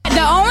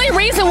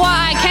reason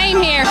why I came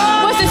here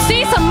was to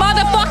see some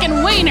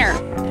motherfucking wiener.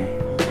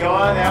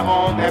 You're the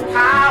only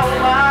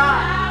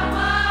power.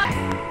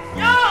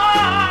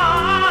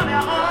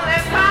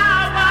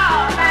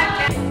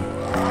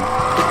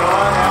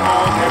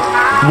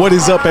 What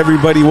is up,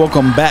 everybody?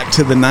 Welcome back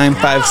to the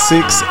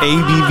 956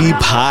 ABV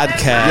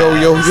podcast. Yo.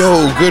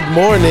 Good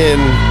morning,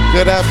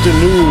 good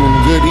afternoon,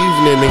 good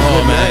evening, and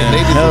good night,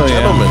 ladies and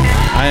gentlemen.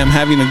 I am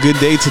having a good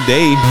day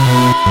today.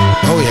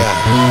 Oh, yeah.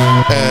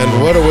 And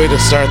what a way to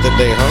start the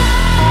day, huh?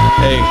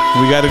 Hey,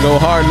 we got to go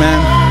hard, man.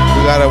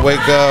 We got to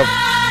wake up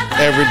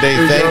every day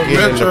thanking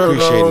and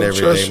appreciating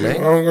every day, man.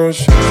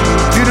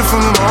 Beautiful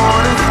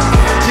morning.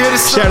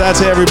 Shout out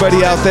to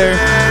everybody out there.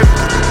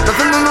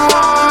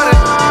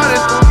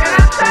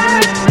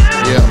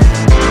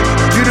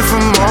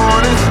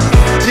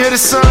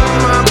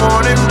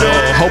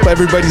 Hope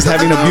everybody's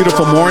having a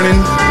beautiful morning.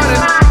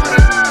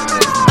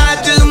 I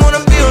just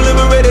wanna feel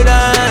liberated.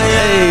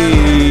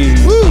 Hey,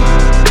 Woo.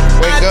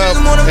 Wake up.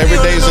 Every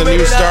day's a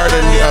new start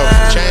and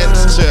a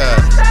chance to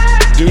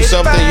do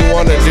something you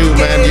want to do,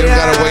 man. You don't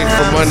got to wait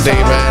for Monday,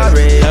 man.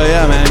 hell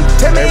yeah, man.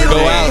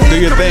 Go out, do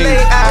your thing,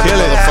 kill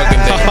it.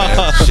 Motherfucking day,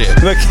 man. Shit.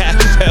 The cat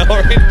fell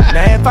right now.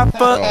 Now if I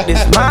fuck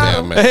this Damn,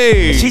 mom, man.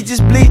 Hey, she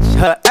just bleach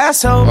her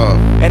asshole,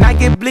 and I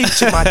get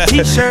bleach in my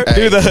t-shirt.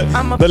 dude,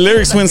 the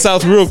lyrics went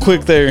south real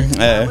quick there.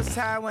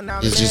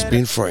 He's just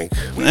being frank.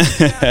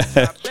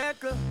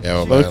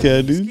 Yeah, man.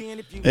 Okay,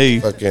 dude. Hey.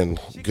 Fucking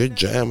good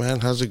jam, man.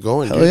 How's it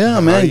going? Oh dude? yeah,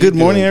 How man. are you Good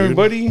morning, doing, dude?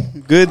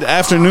 everybody. Good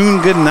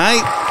afternoon, good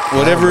night,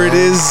 whatever it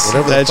is.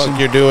 Whatever the that fuck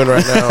you're doing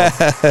right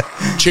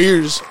now.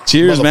 Cheers.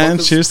 Cheers, man.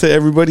 motherfuckers. Cheers to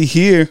everybody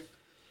here.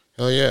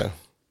 Hell yeah.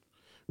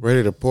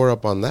 Ready to pour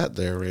up on that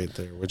there, right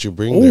there. What you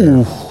bring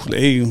Ooh, there?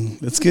 hey,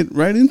 let's get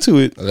right into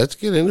it. Let's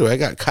get into it. I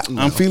got cotton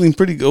I'm mouth. feeling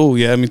pretty. Oh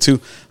yeah, me too.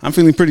 I'm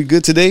feeling pretty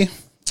good today.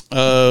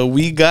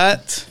 We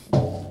got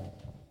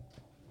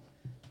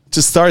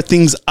to start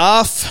things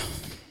off.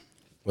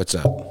 What's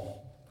up?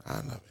 I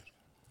love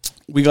it.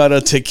 We got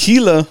a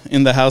tequila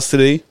in the house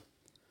today.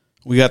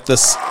 We got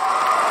this.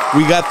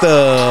 We got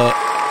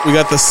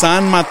the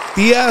San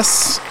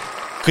Matias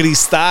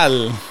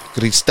Cristal.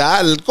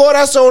 Cristal.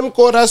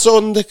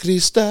 Corazón de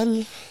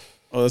cristal.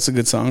 Oh, that's a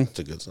good song. It's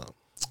a good song.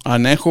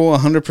 Anejo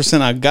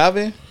 100%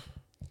 agave,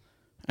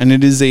 and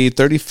it is a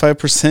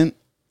 35%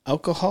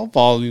 alcohol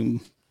volume.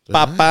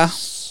 Papa.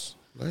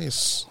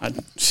 Nice.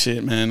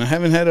 Shit, man. I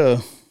haven't had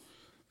a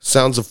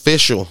Sounds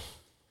official.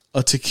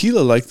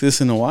 tequila like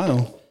this in a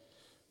while.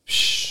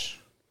 Shh.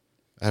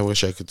 I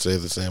wish I could say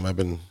the same. I've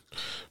been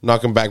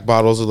knocking back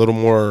bottles a little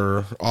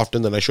more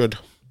often than I should.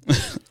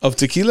 Of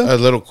tequila? A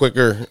little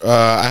quicker.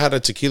 I had a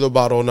tequila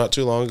bottle not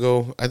too long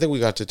ago. I think we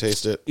got to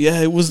taste it. Yeah,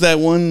 it was that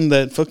one,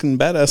 that fucking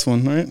badass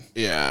one, right?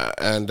 Yeah,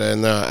 and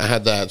then I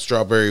had that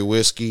strawberry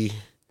whiskey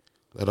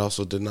that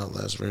also did not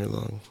last very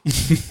long.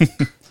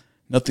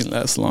 Nothing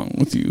lasts long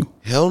with you.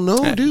 Hell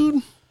no,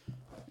 dude.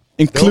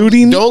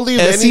 Including Don't leave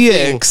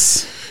anything.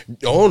 SEX.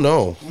 Oh,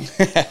 no.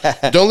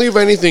 Don't leave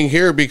anything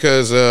here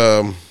because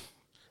I'm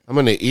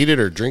going to eat it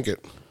or drink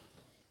it.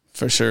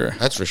 For sure.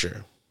 That's for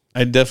sure.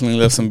 I definitely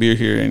left some beer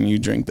here and you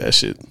drink that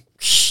shit.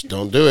 Shh,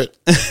 don't do it.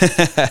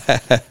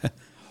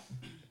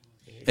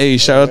 Hey,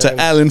 shout out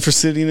to Alan for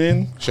sitting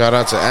in. Shout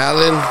out to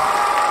Alan.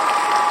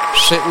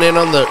 Sitting in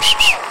on the...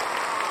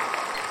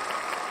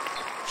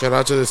 Shout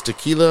out to this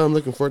tequila. I'm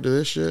looking forward to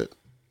this shit.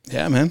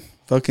 Yeah, man.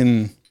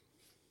 Fucking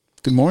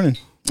good morning.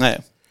 Yeah.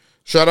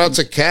 Shout out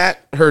to Kat,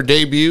 her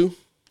debut.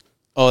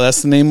 Oh,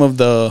 that's the name of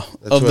the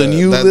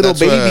new little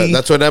baby.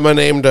 That's what Emma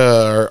named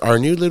our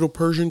new little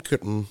Persian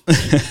kitten.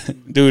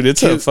 Dude,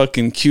 it's a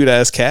fucking cute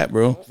ass cat,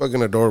 bro.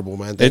 Fucking adorable,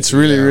 man. Thank It's you,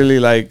 really, yeah. really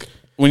like,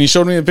 when you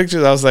showed me the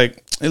pictures, I was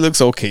like, it looks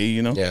okay,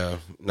 you know? Yeah.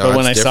 No, But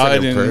when I it's saw it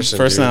different in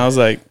person, dude. I was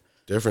like,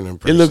 different in it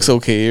person. looks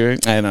okay,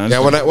 right? I know. Yeah,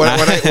 when I Nah,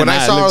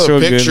 it saw looks the real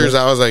good, pictures,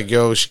 man. I was like,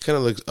 yo, she kind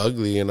of looks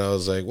ugly. And I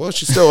was like, well,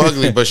 she's still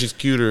ugly, but she's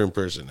cuter in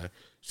person.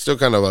 Still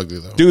kind of ugly,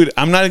 though. Dude,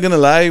 I'm not gonna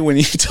lie. When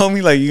you told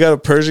me like you got a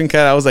Persian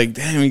cat, I was like,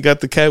 damn, you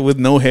got the cat with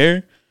no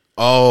hair.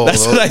 Oh,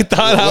 That's what I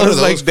thought. I what are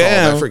was like, those called?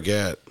 damn. I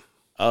forget.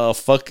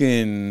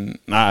 Fucking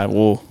nah.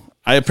 Well,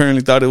 I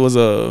apparently thought it was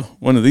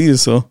one of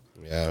these, so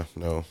Yeah,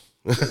 no.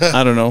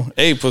 I don't know.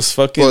 Hey, plus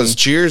fucking Well,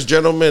 cheers,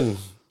 gentlemen.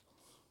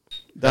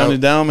 down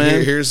and down,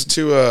 man. Here's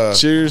to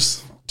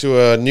Cheers.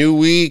 a new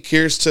week.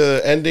 Here's to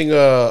ending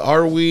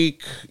our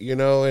week. You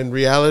know, in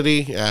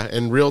reality, yeah,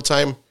 in real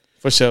time,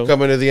 For sure.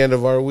 coming to the end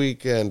of our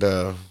week, and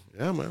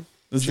yeah, man.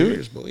 Let's do it.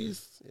 Cheers,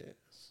 boys.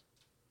 Yes.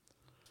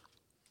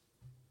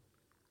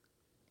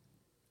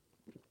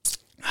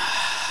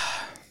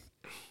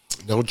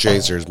 No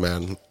chasers,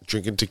 man.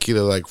 Drinking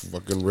tequila like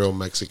fucking real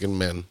Mexican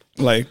men,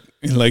 Like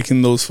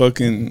in those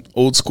fucking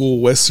old school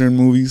Western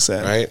movies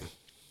that right?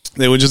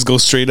 they would just go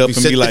straight up and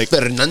be Vicente like,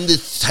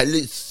 Fernandez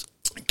Salas.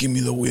 give me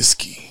the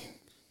whiskey.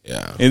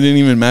 Yeah. It didn't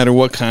even matter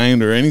what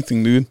kind or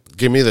anything, dude.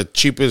 Give me the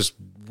cheapest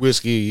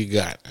whiskey you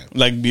got.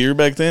 Like beer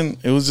back then,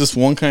 it was just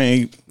one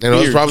kind of And it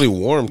was beer. probably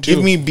warm, too.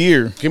 Give me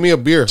beer. Give me a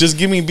beer. Just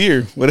give me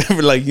beer.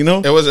 Whatever, like, you know?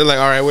 It wasn't like,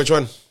 all right, which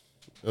one?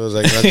 It was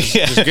like,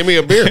 just give me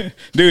a beer.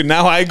 Dude,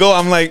 now I go,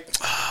 I'm like,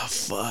 oh,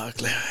 fuck.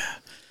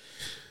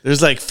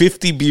 There's like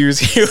 50 beers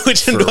here.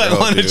 Which one do I real,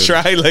 want to dude.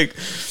 try? Like,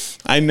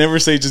 I never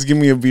say just give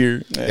me a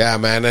beer. Yeah,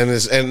 man.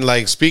 And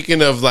like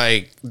speaking of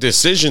like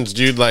decisions,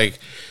 dude, like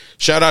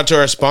shout out to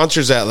our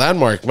sponsors at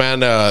Landmark,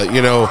 man.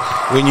 You know,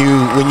 when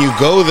you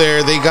go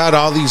there, they got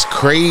all these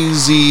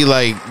crazy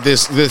like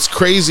this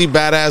crazy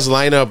badass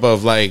lineup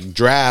of like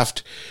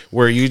draft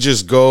where you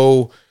just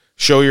go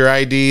show your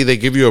ID, they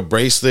give you a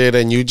bracelet,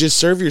 and you just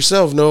serve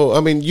yourself. No,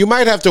 I mean, you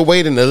might have to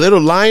wait in a little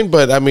line,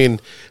 but I mean,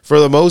 for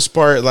the most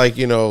part, like,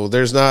 you know,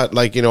 there's not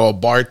like, you know, a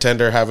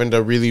bartender having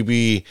to really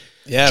be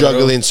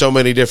juggling so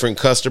many different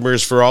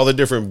customers for all the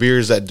different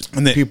beers that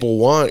people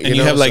want. And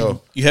you have like,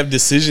 you have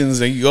decisions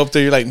and you go up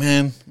there, you're like,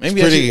 man,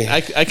 maybe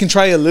I can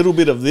try a little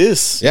bit of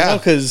this. Yeah.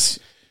 Because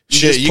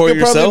shit, you could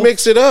probably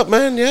mix it up,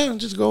 man. Yeah,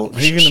 just go. Are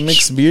you gonna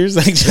mix beers?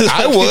 Like, just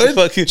I would.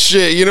 Fucking,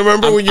 shit, you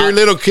remember when you were a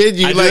little kid?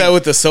 You I like do that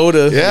with the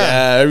soda.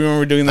 Yeah. I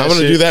remember doing that. I'm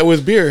gonna do that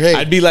with beer. Hey,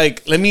 I'd be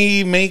like, let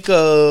me make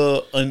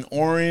an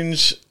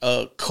orange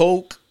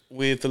Coke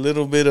with a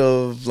little bit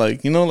of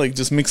like, you know, like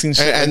just mixing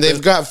shit. And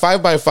they've got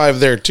 5x5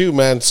 there too,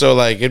 man. So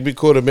like, it'd be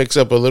cool to mix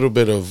up a little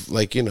bit of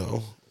like, you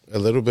know, a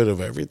little bit of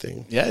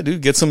everything. Yeah,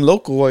 dude, get some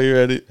local while you're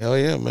at it. Hell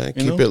yeah, man.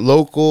 Keep it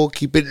local.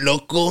 Keep it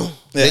local.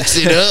 Mix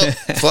it up.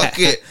 Fuck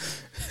it.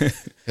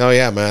 Hell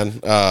yeah, man.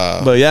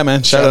 But yeah,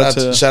 man, shout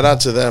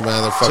out to them,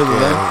 man. They're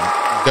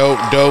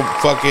fucking dope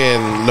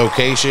fucking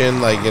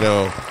location. Like, you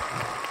know,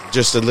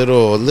 just a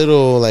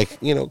little like,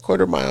 you know,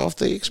 quarter mile off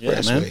the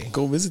expressway. Yeah, man.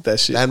 Go visit that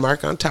shit.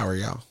 Landmark on Tower,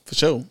 y'all. For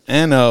sure.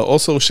 And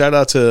also shout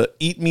out to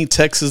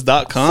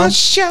eatmetexas.com. For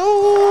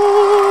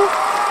sure.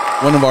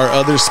 One of our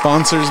other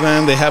sponsors,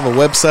 man. They have a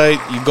website.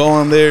 You go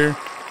on there.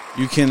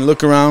 You can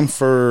look around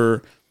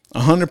for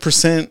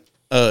 100%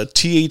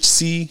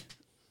 THC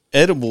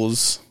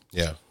edibles.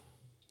 Yeah.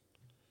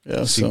 Yeah,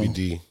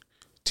 CBD,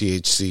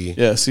 THC.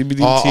 Yeah, CBD,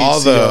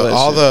 THC.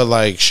 All the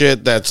like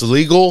shit that's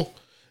legal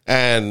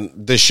and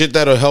the shit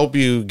that'll help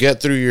you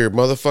get through your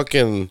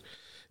motherfucking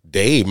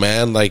day,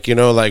 man. Like, you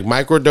know, like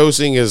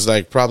microdosing is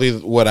like probably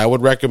what I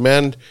would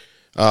recommend.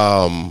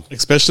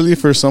 Especially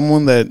for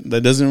someone that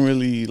doesn't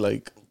really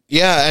like.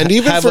 Yeah, and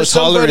even for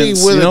somebody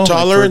with a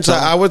tolerance,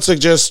 I would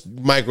suggest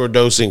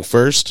microdosing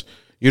first.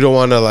 You don't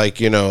want to like,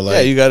 you know,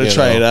 like, you got to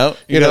try it out.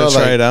 You got to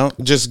try it out.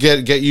 Just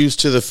get used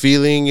to the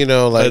feeling, you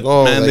know, like,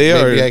 man, like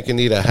maybe I can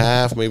eat a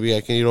half, maybe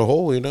I can eat a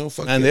whole, you know.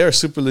 And they are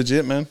super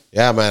legit, man.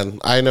 Yeah, man.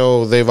 I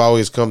know they've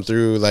always come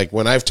through. Like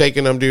when I've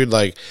taken them, dude,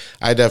 like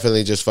I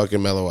definitely just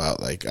fucking mellow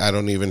out. Like I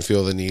don't even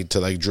feel the need to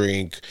like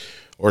drink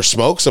or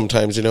smoke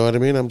sometimes, you know what I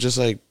mean? I'm just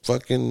like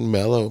fucking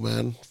mellow,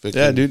 man.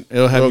 Yeah, dude.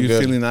 It'll have you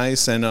feeling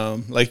nice and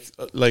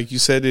like you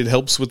said, it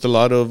helps with a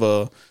lot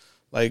of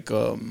like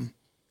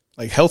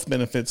health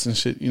benefits and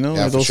shit, you know.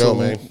 Yeah, it also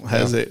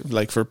has it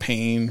like for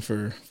pain,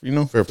 for you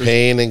know, for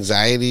pain,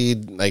 anxiety,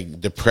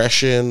 like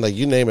depression, like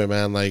you name it,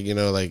 man. Like, you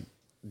know, like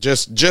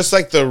just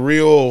like the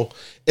real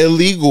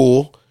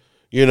illegal,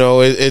 you know,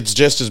 it's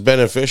just as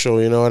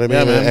beneficial, you know what I mean?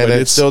 Yeah, man, and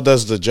it still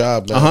does the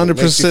job, man.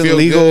 100%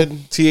 legal, good.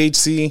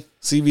 THC,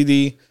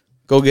 CBD.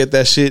 Go get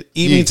that shit.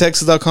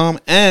 eatmetexas.com.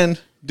 And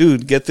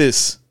dude, get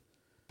this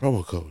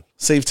promo code.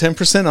 Save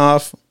 10%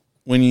 off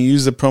when you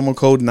use the promo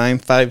code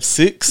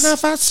 956.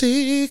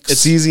 956.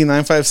 It's easy,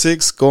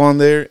 956. Go on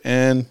there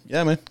and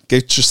yeah, man,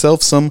 get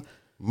yourself some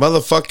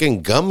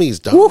motherfucking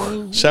gummies,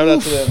 dog. Shout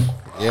out to them.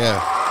 Yeah.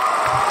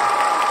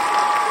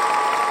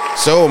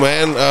 So,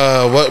 man,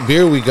 what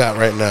beer we got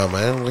right now,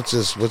 man? What's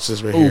this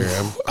right here?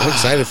 I'm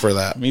excited for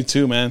that. Me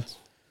too, man.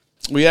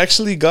 We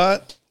actually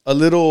got a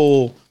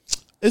little.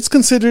 It's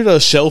considered a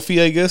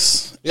shelfie, I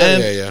guess.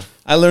 Yeah.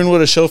 I learned what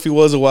a shelfie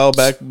was a while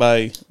back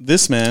by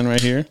this man right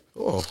here.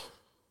 Oh.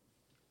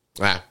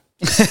 Ah.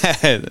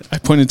 I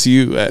pointed to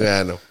you.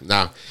 Yeah, no.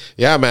 Nah.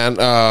 Yeah, man.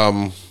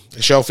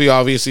 Shelfie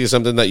obviously is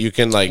something that you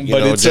can like, you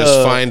know,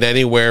 just find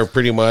anywhere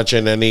pretty much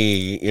in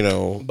any, you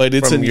know. But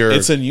it's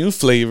a new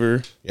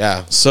flavor.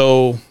 Yeah.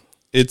 So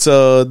it's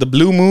the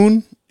Blue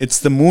Moon. It's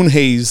the Moon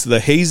Haze, the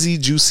hazy,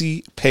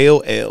 juicy,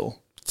 pale ale.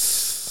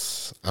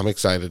 I'm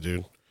excited,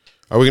 dude.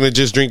 Are we gonna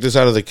just drink this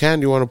out of the can?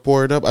 Do you want to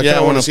pour it up?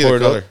 I want to see pour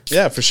the color. Up.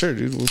 Yeah, for sure,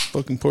 dude. We'll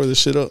fucking pour this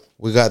shit up.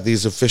 We got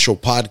these official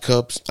pod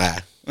cups.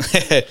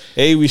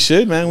 Hey, we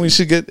should, man. We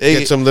should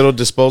get some little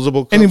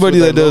disposable cups. Anybody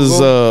that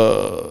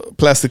does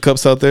plastic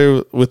cups out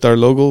there with our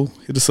logo,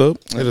 hit us up.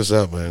 Hit us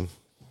up, man.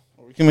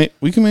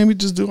 We can maybe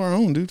just do our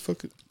own, dude.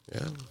 Fuck it.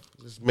 Yeah.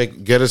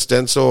 Just get a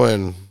stencil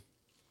and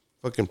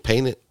fucking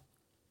paint it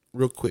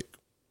real quick.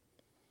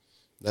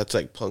 That's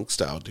like punk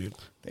style, dude.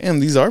 Damn,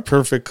 these are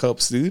perfect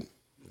cups, dude.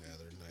 Yeah,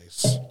 they're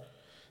nice.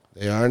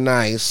 They are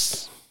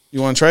nice.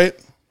 You want to try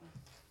it?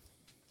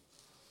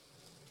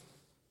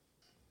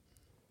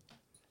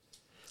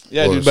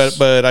 Yeah, dude,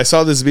 but I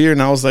saw this beer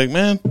and I was like,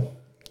 man,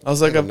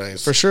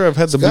 nice. For sure I've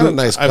had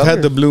I've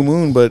had the Blue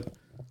Moon, but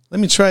let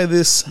me try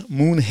this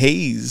Moon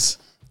Haze.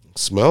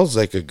 Smells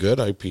like a good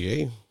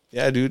IPA.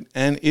 Yeah, dude,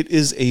 and it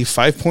is a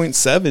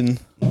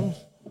 5.7.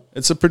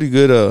 It's a pretty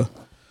good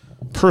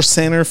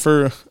percenter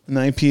for an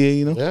IPA,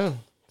 you know. Yeah,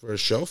 for a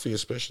shelfie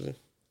especially.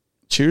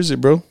 Cheers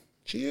it, bro.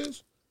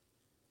 Cheers.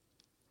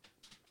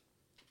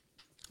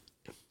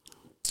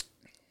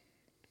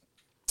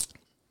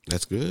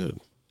 That's good.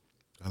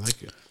 I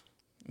like it.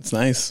 It's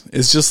nice.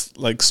 It's just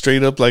like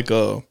straight up like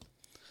a.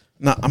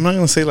 No, I'm not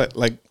gonna say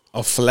like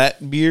a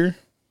flat beer,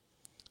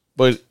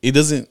 but it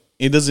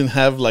doesn't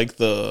have like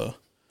the.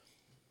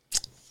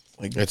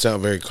 Like It's not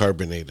very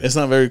carbonated. it's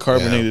not very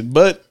carbonated,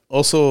 but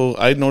also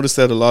I noticed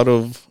that a lot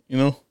of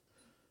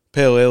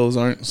pale ales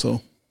aren't.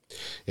 So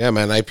Yeah,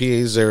 man.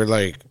 IPAs, they're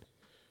like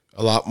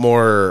a lot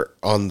more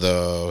on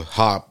the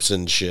hops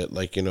and shit.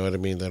 Like, you know what I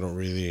mean? They don't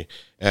really,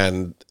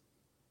 and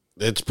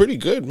it's pretty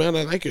good, man.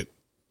 I like it.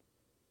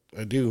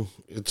 I do.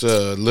 It's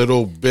a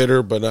little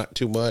bitter, but not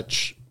too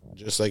much.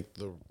 Just like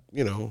the,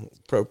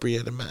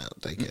 appropriate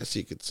amount, I guess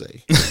you could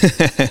say.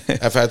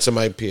 I've had some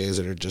IPAs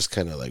that are just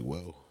kind of like,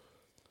 whoa,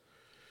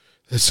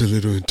 that's a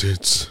little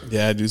intense.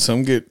 yeah, dude,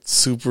 some get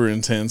super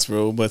intense,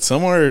 bro. But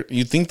some are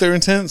you think they're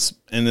intense,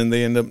 and then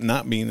they end up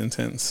not being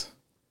intense.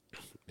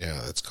 Yeah,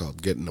 that's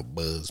called getting a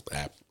buzz.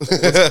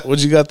 What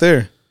you got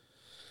there?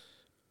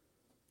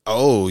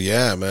 Oh,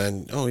 yeah,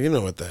 man. Oh, you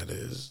know what that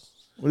is.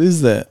 What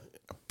is that?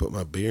 Put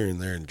my beer in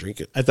there and drink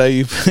it. I thought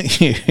you put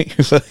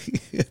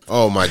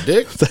Oh, my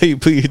dick? you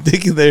put your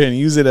dick in there and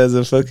use it as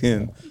a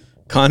fucking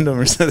condom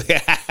or something.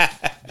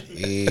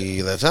 Hey,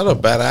 that's not a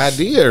bad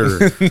idea.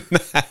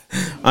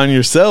 On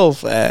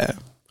yourself.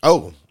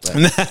 Oh.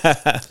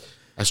 I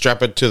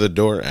strap it to the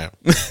door.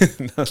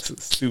 That's some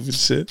stupid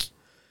shit.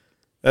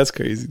 That's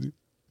crazy, dude.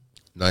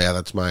 No, yeah,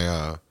 that's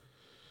my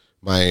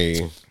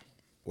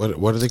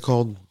what are they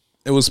called?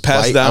 It was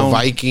passed down a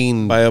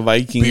Viking by a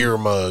Viking beer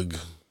mug.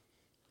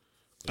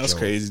 That's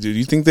crazy, dude.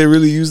 You think they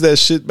really used that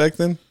shit back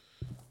then?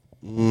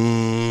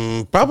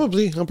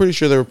 Probably. I'm pretty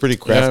sure they were pretty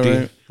crafty. Yeah,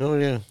 right. Oh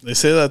yeah. They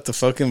say that the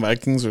fucking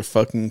Vikings were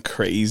fucking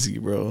crazy,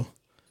 bro.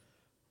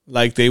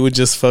 Like they would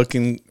just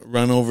fucking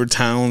run over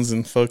towns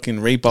and fucking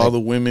rape all the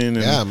women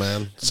and Yeah,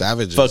 man.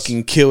 Savages.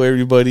 fucking kill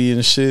everybody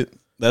and shit.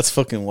 That's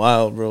fucking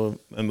wild, bro.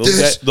 And those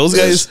This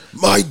guys,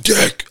 my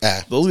dick.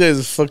 those guys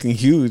are fucking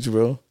huge,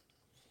 bro.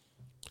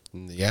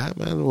 Yeah,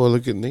 man. Well,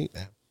 look at Nate.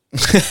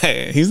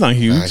 He's not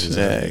huge. Nah, he's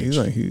not yeah, huge. he's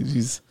not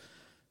huge.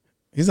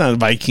 He's not a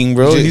Viking,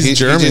 bro. He's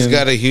German. He just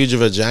got a huge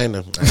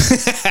vagina.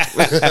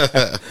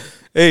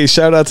 Hey,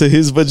 shout out to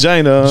his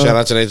vagina. Shout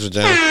out to Nate's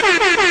vagina.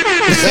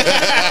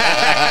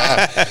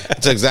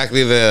 It's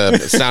exactly the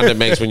sound it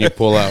makes when you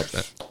pull out.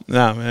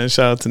 Nah, man.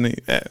 Shout out to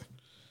Nate. Yeah.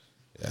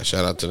 Yeah,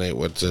 shout out to Nate.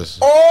 What's this?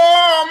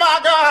 Oh my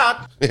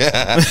God.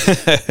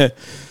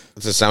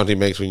 It's the sound he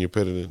makes when you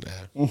put it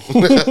in.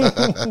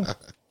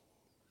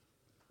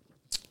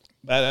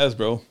 Badass,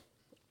 bro.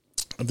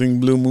 I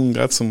think Blue Moon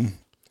got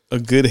a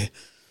good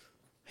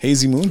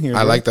hazy moon here.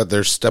 I bro. like that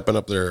they're stepping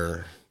up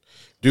their...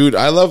 Dude,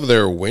 I love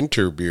their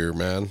winter beer,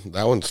 man.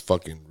 That one's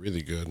fucking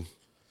really good.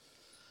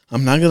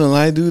 I'm not gonna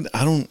lie, dude.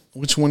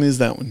 Which one is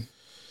that one?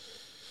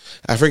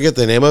 I forget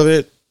the name of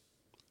it,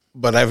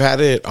 but I've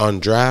had it on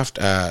draft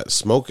at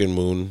Smokin'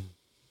 Moon,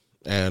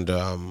 and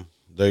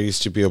there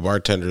used to be a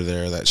bartender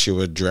there that she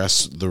would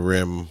dress the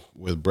rim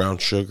with brown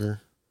sugar.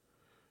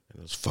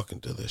 It was fucking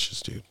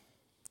delicious, dude.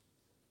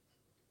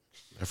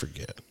 I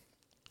forget.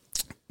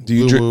 Do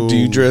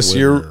you dress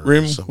your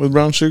rim with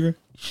brown sugar?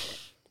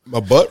 My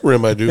butt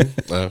rim, I do.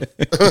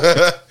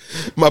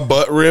 My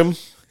butt rim.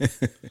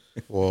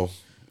 Well,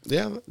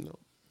 yeah, no.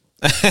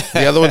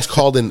 The other one's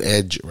called an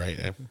edge,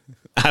 right?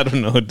 I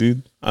don't know,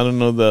 dude. I don't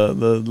know the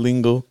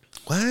lingo.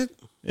 What?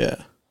 Yeah.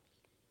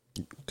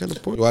 Kind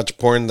of porn? You watch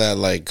porn that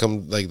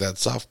that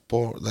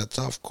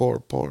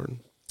softcore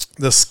porn.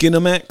 The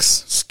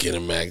Skinamax.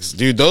 Skinamax,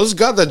 dude. Those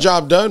got the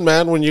job done,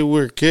 man. When you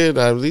were a kid,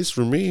 at least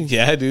for me.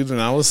 Yeah, dude. When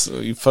I was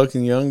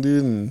fucking young,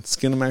 dude, and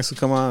Skinamax would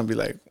come on and be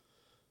like,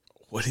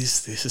 "What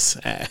is this?"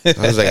 I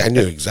was like, I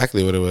knew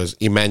exactly what it was.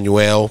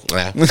 Emmanuel. You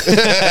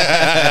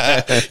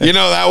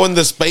know that one,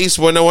 the space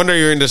one. No wonder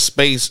you're into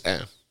space.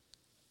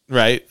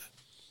 Right.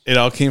 It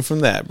all came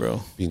from that,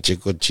 bro. Pinche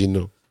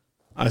cochino.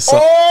 I saw.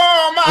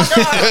 Oh my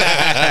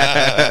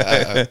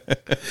God.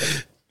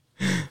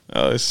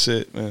 Oh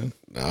shit, man.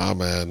 Nah,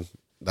 man.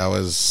 That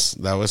was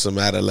some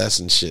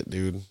adolescent shit,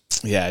 dude.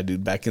 Yeah,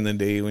 dude. Back in the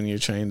day when you're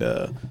trying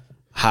to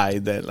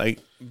hide that, like,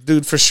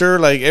 dude, for sure,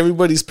 like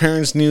everybody's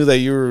parents knew that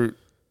you were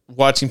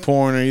watching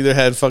porn or either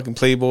had fucking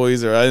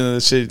Playboys or either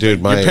that shit.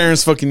 Dude, like, your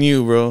parents fucking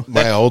knew, bro.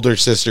 My older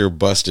sister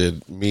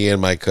busted me and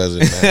my cousin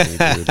Manny,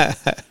 dude.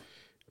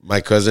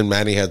 My cousin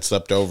Manny had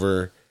slept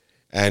over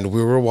and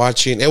we were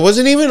watching. It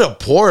wasn't even a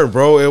porn,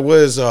 bro. It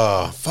was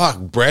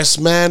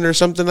Breast Man or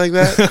something like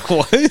that.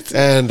 What?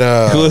 And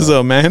It was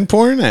a man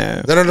porn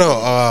ad.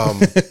 no.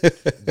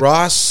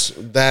 Ross,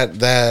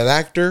 that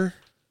actor,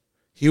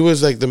 he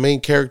was like the main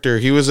character.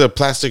 He was a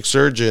plastic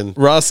surgeon.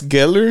 Ross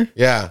Geller?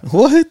 Yeah.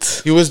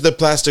 What? He was the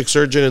plastic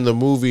surgeon in the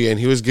movie and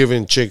he was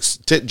giving chicks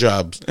tit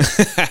jobs.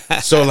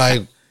 So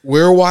like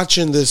we're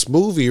watching this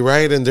movie,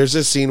 right? And there's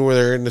a scene where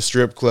they're in the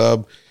strip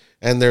club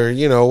and they're,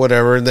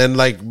 whatever. And then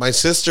like my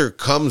sister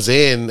comes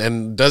in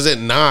and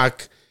doesn't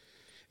knock.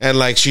 And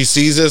like she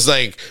sees us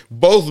like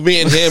both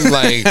me and him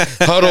like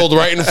huddled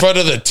right in front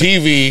of the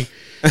TV.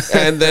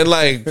 And then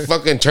like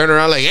fucking turn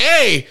around like,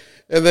 hey.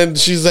 And then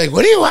she's like,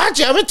 what are you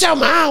watching? I'm going to tell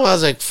Mom. I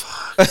was like,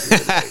 fuck.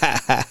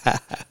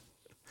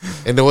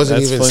 And it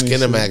wasn't That's even funny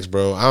Skinamax,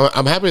 bro.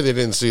 I'm happy they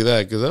didn't see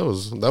that because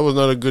that was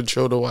not a good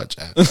show to watch.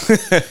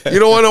 You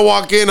don't want to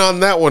walk in on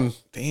that one.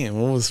 Damn,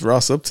 what was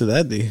Ross up to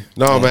that day?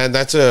 No, man,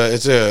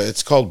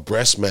 it's called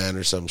Breast Man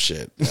or some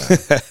shit.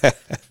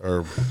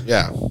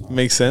 Yeah.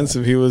 Makes sense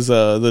if he was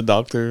the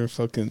doctor.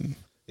 Fucking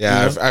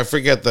Yeah, I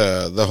forget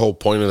the whole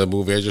point of the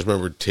movie. I just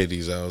remember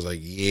titties. I was like,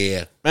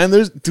 yeah. man.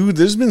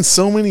 There's been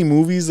so many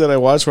movies that I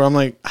watched where I'm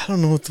like, I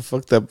don't know what the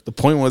fuck the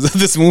point was of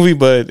this movie,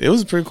 but it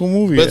was a pretty cool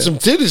movie. But some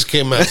titties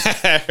came out.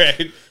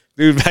 Right.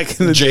 Dude, back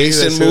in the day, that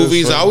Jason shit was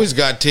movies funny. always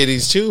got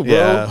titties too, bro.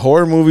 Yeah,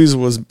 horror movies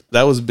was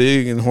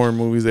big in horror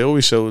movies. They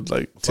always showed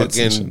like tits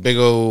and Fucking shit. big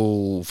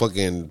old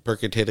fucking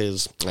perky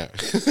titties.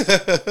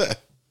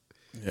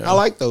 I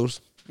like those.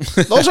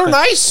 Those are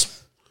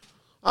nice.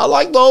 I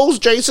like those.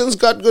 Jason's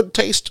got good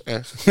taste.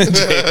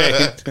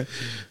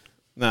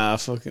 Nah,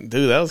 fucking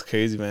dude, that was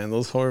crazy, man.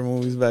 Those horror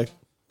movies back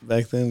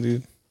then,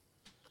 dude.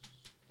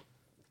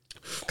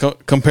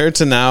 Compared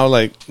to now,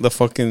 like the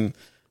fucking,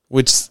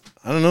 which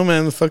I don't know,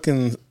 man. The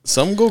fucking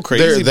some go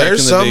crazy.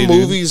 There's some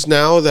movies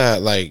now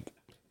that like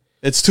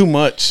it's too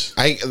much.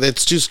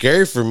 it's too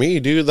scary for me,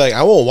 dude. Like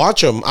I won't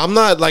watch them. I'm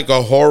not like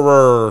a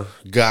horror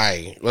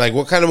guy. Like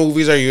what kind of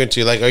movies are you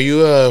into? Like are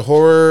you a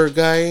horror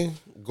guy?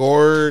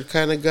 Gore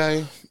kind of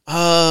guy?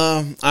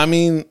 I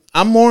mean,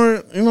 I'm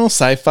more,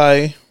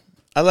 sci-fi.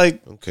 I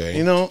like,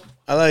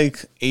 I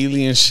like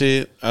alien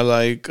shit. I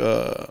like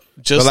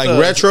just but like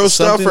retro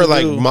stuff something or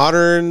like new.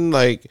 modern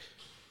like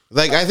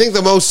I think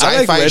the most I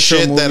like sci-fi retro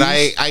shit that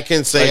movies, I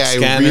can say like I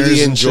Scanners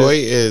really and enjoy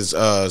shit. is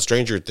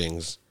Stranger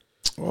Things.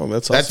 Oh,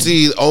 that's awesome. That's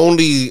the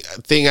only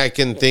thing I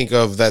can think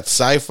of that's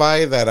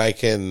sci-fi that I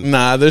can.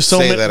 Nah, there's so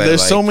say many. that I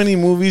There's so like. many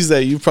movies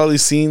that you've probably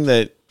seen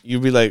that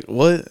you'd be like,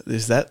 "What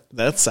is that?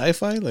 That's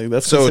sci-fi? Like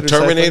that's So considered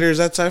Terminator, is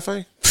that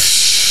sci-fi?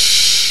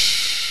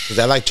 Is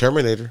that like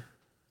Terminator?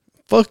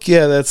 Fuck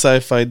yeah, that's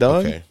sci-fi,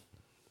 dog. Okay.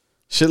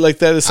 Shit like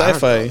that is I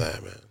don't know sci-fi.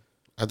 that, man.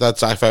 I thought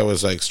sci-fi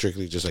was like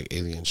strictly just like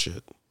alien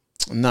shit.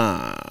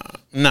 Nah,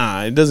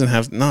 it doesn't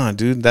have. Nah,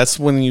 dude, that's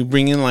when you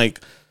bring in like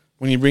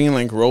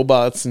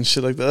robots and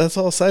shit like that. That's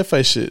all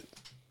sci-fi shit.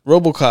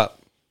 RoboCop.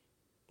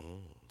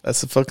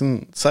 That's a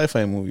fucking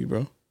sci-fi movie,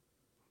 bro.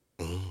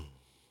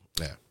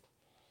 Yeah.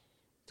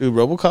 Dude,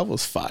 RoboCop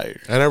was fire.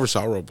 I never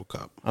saw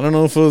RoboCop. I don't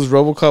know if it was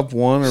RoboCop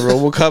 1 or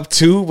RoboCop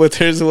 2, but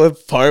there's one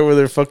part where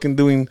they're fucking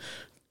doing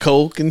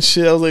coke and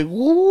shit. I was like,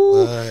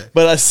 woo.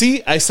 But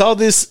I saw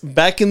this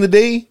back in the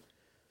day,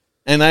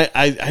 and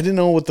I didn't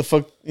know what the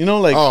fuck,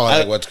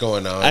 like what's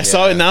going on? I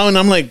saw it now, and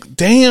I'm like,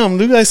 damn,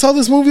 dude, I saw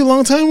this movie a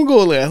long time ago.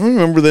 Like, I don't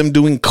remember them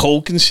doing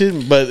coke and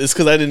shit, but it's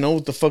because I didn't know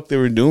what the fuck they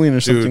were doing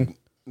or something. Dude,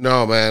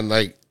 no, man.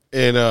 Like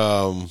in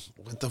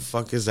what the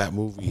fuck is that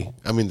movie?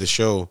 I mean, the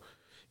show.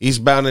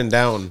 Eastbound and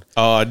Down.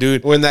 Oh,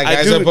 dude, When that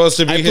guy's supposed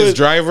to be his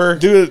driver.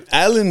 Dude,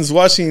 Alan's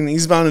watching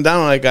Eastbound and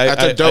Down. Like,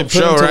 That's a dope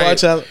show,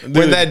 right?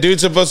 When that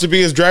dude's supposed to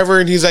be his driver,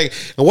 and he's like,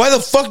 "Why the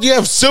fuck do you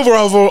have silver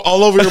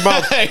all over your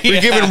mouth?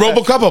 You're giving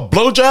RoboCop a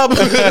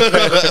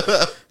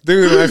blowjob?"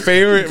 Dude, my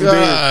favorite,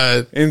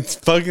 God. dude, and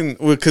fucking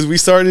because we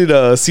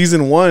started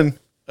season 1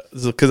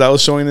 because I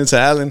was showing it to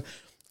Alan,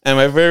 and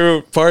my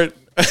favorite part,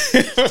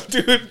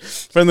 dude,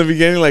 from the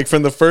beginning, like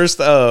from the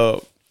first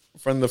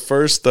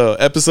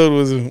episode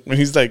was when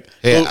he's like,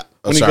 Hey,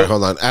 when sorry,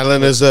 hold on.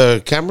 Alan, is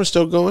the camera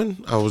still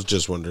going? I was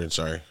just wondering.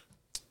 Sorry.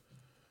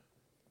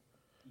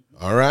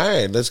 All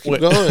right, let's keep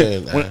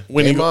going.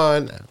 when Game he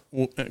on.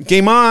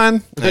 Game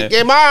on,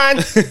 Game on.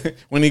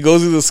 when he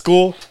goes to the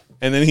school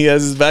and then he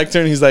has his back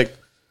turned, he's like,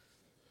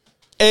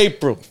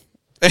 April,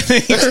 and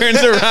then he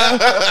turns around.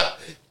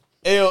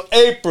 Ayo,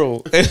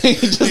 April, and he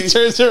just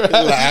turns around,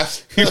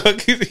 laughs. He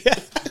fucking,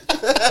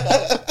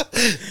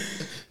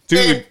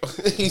 dude,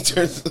 He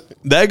turns.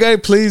 that guy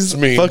plays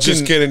me. fucking.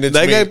 Just kidding, it's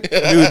that me. guy,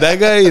 dude. That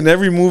guy in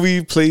every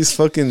movie plays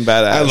fucking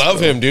badass. I love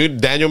bro. him, dude.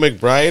 Daniel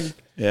McBride.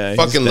 Yeah,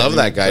 Fucking love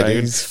that guy,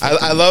 dude. He's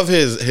I love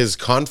his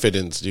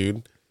confidence,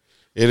 dude.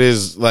 It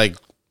is like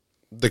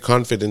the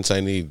confidence I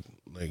need.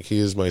 Like he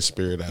is my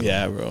spirit animal.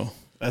 Yeah, bro,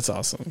 that's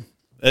awesome.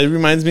 It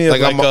reminds me of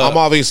Like, I'm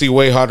obviously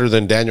way hotter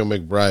than Daniel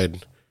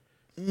McBride,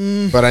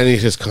 but I need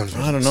his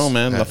confidence. I don't know,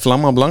 man. La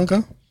Flama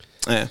Blanca.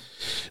 Yeah.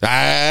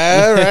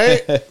 All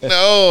right.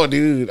 No,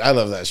 dude. I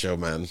love that show,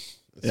 man. It's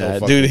so Yeah,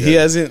 fucking dude, he good.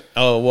 hasn't.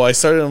 Oh, well, I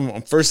started him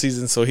on first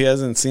season, so he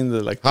hasn't seen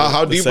the like.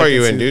 How the deep are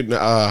you in, second season. dude?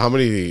 How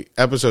many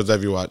episodes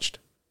have you watched?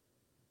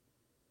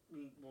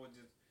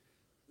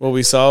 What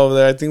we saw over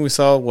there, I think we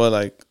saw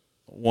like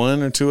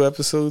 1 or 2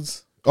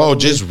 episodes. Oh,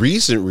 just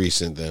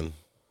recent then.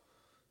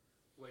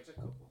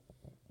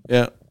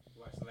 Yeah.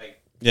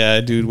 Yeah,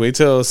 dude. Wait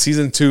till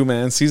season 2,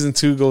 man. Season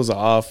 2 goes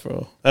off,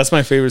 bro. That's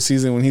my favorite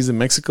season when he's in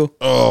Mexico.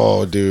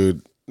 Oh,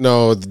 dude.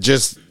 No,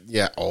 just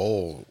yeah.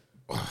 Oh,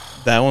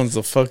 That one's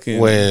a fucking.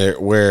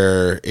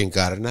 where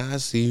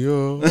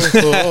Encarnacion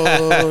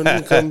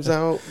comes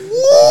out.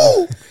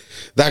 Woo!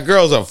 That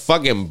girl's a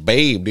fucking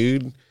babe,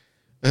 dude.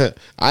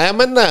 I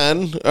am a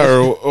nun,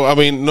 or I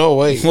mean, no,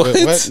 wait,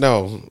 What?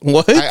 No,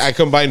 What? I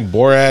combined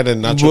Borat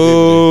and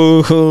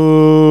Nacho.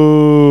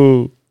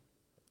 Boo.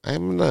 I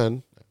am a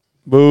nun.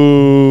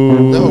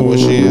 Boo. No, what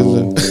she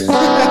is.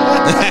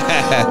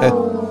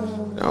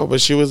 No,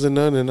 but she was a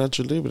nun in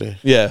Nacho Libre.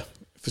 Yeah,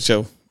 for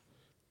sure.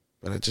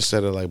 But I just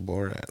said it like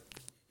Borat.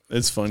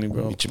 It's funny,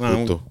 bro. Pinche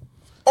puto.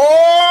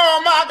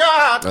 Oh my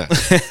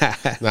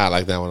God. Nah, I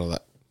like that one a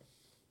lot.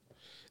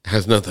 It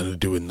has nothing to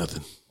do with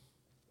nothing.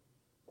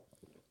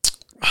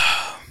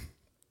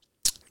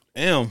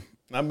 Damn,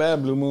 not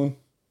bad, Blue Moon.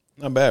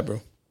 Not bad,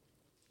 bro.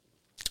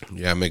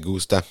 Yeah, me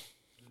gusta.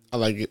 I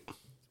like it.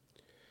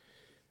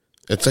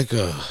 It's like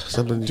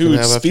something you Dude,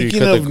 can have after you speaking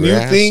cut of the new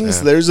grass. things,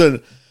 Yeah. there's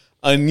a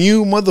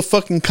new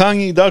motherfucking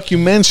Kanye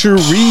documentary,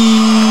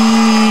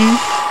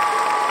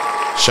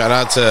 Shout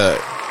out to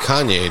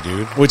Kanye,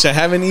 dude. which I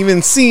haven't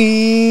even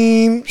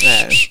seen.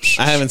 Nah,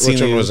 I haven't seen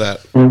Which it. one was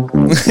that? Damn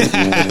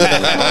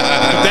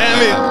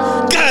it.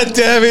 God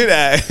damn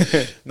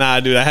it. Nah,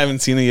 dude, I haven't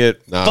seen it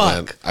yet. Nah,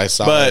 Fuck. man. I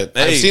saw But, it.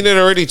 hey, I've seen it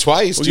already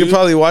twice, We dude. could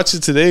probably watch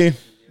it today.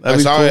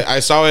 I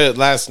saw it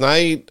last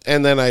night,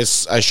 and then I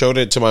showed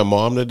it to my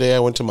mom today. I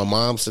went to my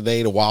mom's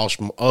today to watch.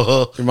 Your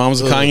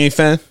mom's a Kanye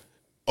fan?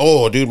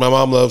 Oh, dude, my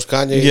mom loves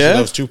Kanye. Yeah? She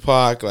loves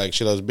Tupac. Like,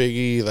 she loves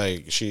Biggie.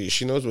 Like, she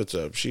knows what's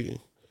up.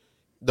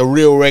 The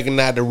real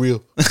recognize the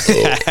real.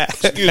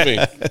 Excuse me.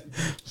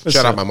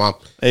 Shout out my mom.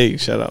 Hey,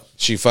 shut up.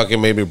 She fucking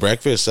made me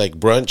breakfast, like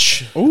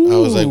brunch. Ooh. I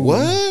was like,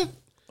 what?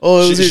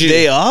 Oh, it was She- your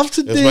day off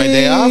today? It was my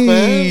day off,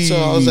 man. So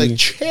I was like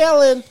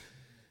chilling.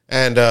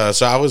 And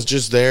so I was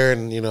just there,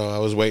 and I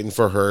was waiting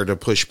for her to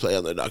push play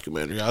on the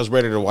documentary. I was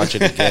ready to watch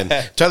it again.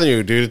 Telling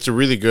you, dude, it's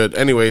really good.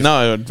 Anyways,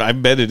 No, I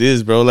bet it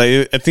is, bro.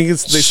 Like, I think they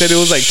said it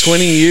was like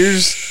 20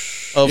 years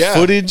of Yeah.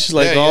 footage,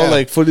 like Yeah, all yeah.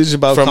 like footage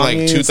about from Kanye like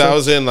and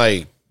stuff.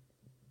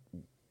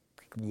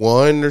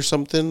 2001 or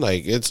something.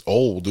 Like, it's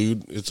old,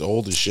 dude. It's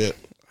old as shit.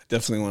 I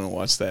definitely want to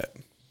watch that.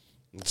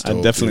 It's I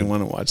dope, definitely dude.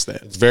 want to watch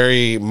that. It's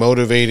very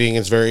motivating.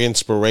 It's very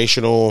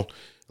inspirational.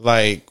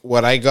 Like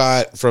what I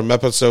got from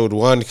episode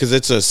 1, because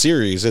it's a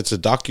series, it's a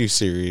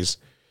docu-series.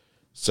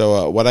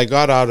 So what I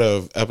got out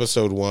of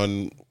episode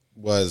 1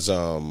 was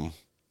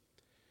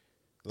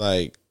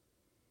like,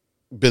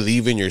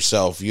 believe in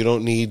yourself. You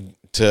don't need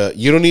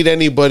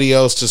anybody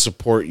else to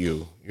support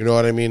you. You know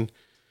what I mean?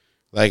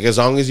 Like, as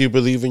long as you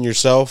believe in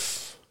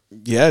yourself,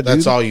 Yeah, dude.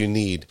 that's all you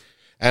need.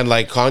 And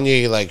like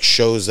Kanye like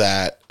shows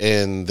that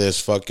in this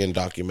fucking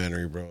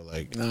documentary, bro.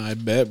 Like, Nah, I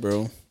bet,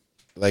 bro.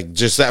 like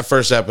just that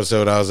first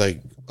episode, I was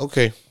like,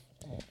 okay.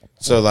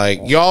 So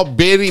like, y'all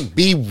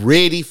be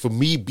ready for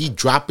me be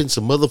dropping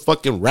some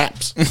motherfucking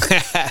raps,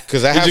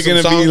 because I have You're some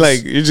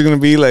just songs. gonna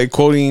be like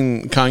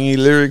quoting Kanye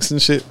lyrics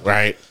and shit.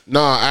 Right?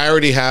 No, I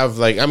already have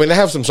like, I mean, I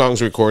have some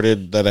songs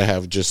recorded that I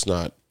have just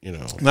not,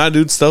 Nah,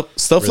 dude, stuff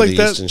like released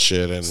that, and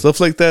shit. And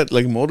stuff like that,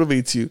 like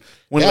motivates you.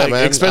 When Yeah, like,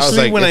 man. I was especially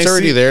like, when it's I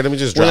already see, there. Let me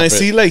just when drop I it.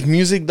 see like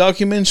music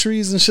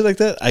documentaries and shit like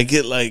that, I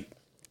get like,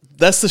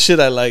 that's the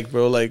shit I like,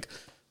 bro. Like,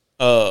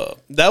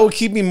 that would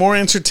keep me more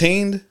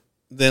entertained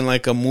than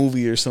like a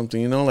movie or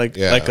something. Like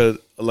Yeah.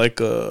 like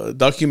a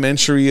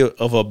documentary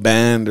of a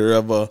band or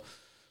of a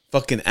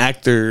fucking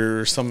actor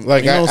or something.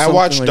 like I something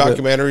watch like that.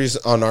 documentaries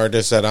on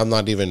artists that I'm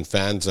not even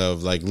fans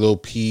of, like Lil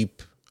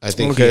Peep. I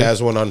think Okay. he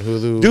has one on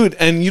Hulu, Dude,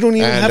 and you don't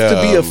even And, have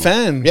to be a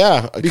fan.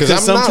 yeah, 'cause because I'm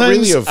not sometimes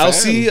really a I'll fan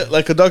see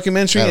like a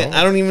documentary at and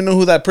all. I don't even know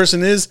who that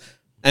person is,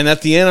 and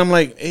at the end I'm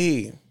like,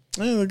 hey,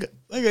 that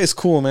guy's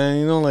cool,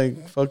 man.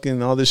 Like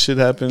fucking all this shit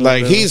happened.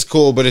 Like, whatever. he's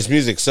cool, but his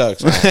music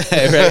sucks. right.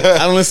 I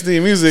don't listen to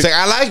your music. It's like,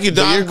 I like you, but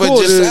dog, you're but cool,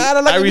 just dude. I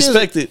don't like I your music.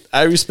 respect it.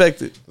 I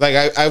respect it.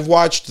 Like I've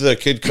watched the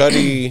Kid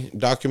Cudi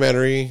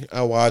documentary.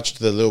 I watched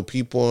the Lil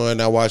Peep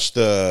one. I watched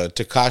the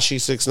Tekashi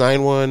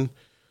 6ix9ine one.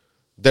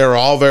 They're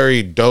all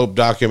very dope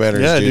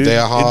documentaries, Yeah, dude. dude. They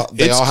all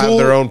It's have cool.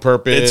 their own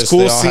purpose. It's cool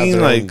They all have seeing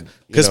their like own,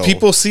 because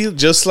people see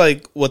just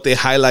like what they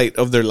highlight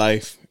of their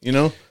life.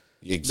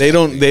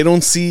 Exactly. They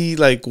don't see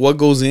like what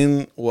goes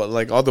in, what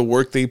like all the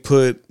work they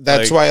put.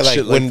 That's why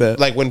shit when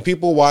that. when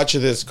people watch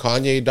this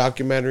Kanye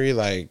documentary,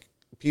 like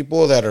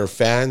people that are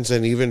fans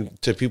and even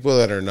to people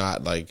that are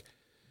not, like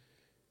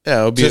yeah,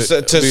 it'll be to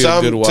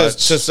a good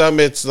watch. to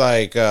some it's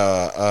like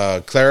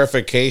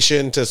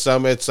clarification, to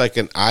some it's like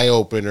an eye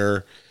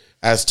opener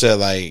as to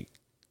like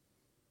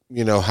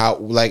how,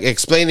 like,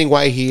 explaining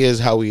why he is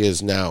how he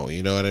is now.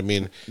 You know what I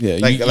mean? Yeah,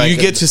 like, you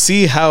get to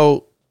see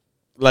how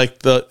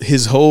like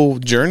his whole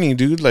journey,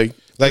 dude. Like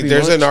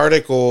there's much. an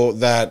article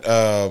that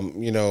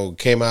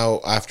came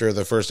out after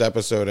the first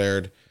episode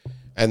aired,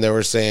 and they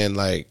were saying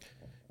like,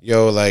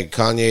 yo, like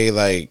Kanye,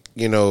 like,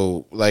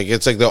 like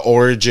it's like the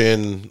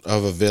origin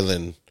of a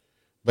villain,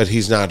 but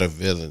he's not a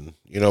villain,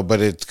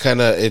 but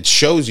it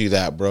shows you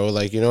that, bro.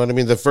 Like, you know what I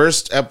mean? The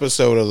first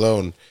episode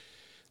alone,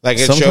 like,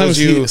 it shows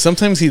you.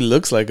 Sometimes he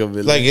looks like a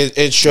villain. Like,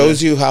 it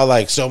shows you how,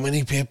 like, so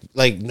many people,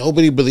 like,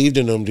 nobody believed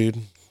in him, dude.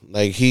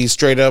 Like, he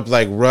straight up,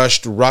 like,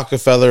 rushed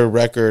Rockefeller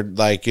record,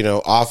 like,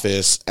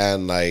 office,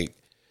 and, like,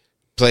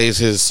 plays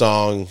his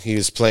song. He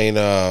was playing,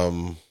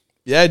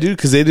 yeah, dude,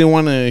 because they didn't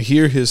want to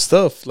hear his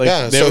stuff. Like,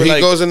 Yeah, they so were he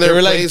like, goes in there, they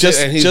were plays it,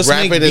 and he's just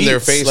rapping make in their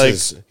beats.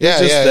 faces. Like, Yeah,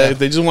 just, yeah.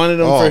 They just wanted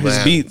him Oh, for his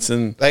man. beats,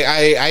 and like,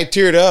 I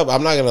teared up.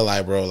 I'm not gonna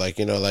lie, bro. Like,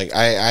 like,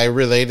 I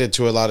related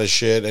to a lot of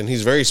shit, and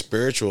he's very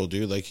spiritual,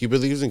 dude. Like, he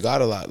believes in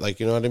God a lot.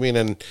 Like, you know what I mean?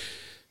 And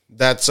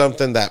that's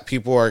something that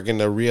people are going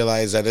to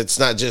realize that it's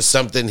not just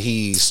something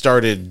he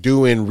started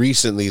doing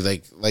recently.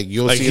 Like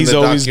you'll Like see in he's the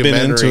always been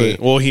documentary. into it.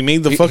 Well, he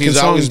made the He- fucking he's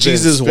song always been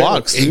Jesus spinning-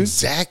 Walks, dude.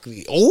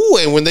 Exactly. Oh,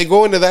 and when they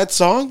go into that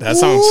song, That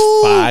song's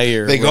ooh,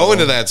 fire, They bro. go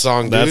into that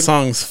song, dude. That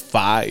song's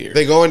fire.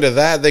 They go into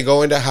that. They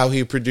go into how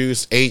he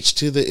produced H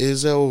to the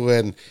Izzo,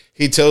 and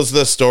he tells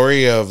the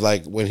story of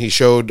like when he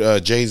showed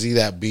Jay-Z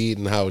that beat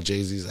and how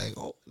Jay-Z's like,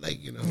 oh,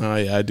 like, you know. Oh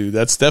yeah, dude.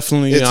 That's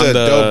definitely It's on a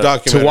the dope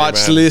documentary, to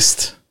watch man.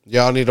 list.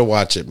 Y'all need to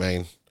watch it,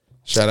 man.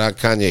 Shout out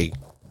Kanye.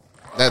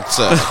 That's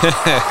a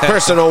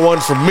personal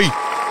one for me.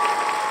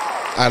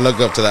 I look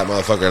up to that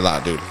motherfucker a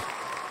lot, dude.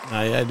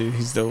 Oh yeah, dude.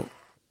 He's dope.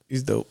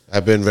 He's dope.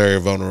 I've been very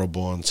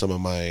vulnerable on some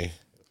of my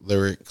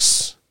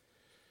lyrics,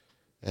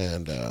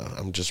 and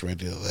I'm just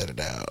ready to let it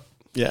out.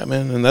 Yeah,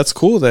 man, and that's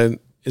cool. That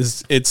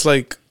is, it's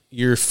like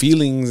your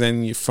feelings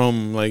and you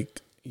from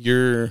like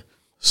your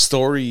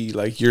story,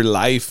 like your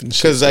life and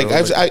shit. Because like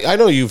bro. I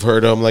know you've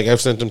heard them. Like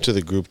I've sent them to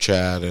the group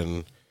chat,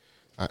 and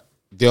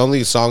the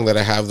only song that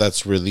I have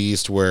that's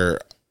released where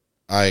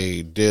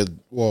I did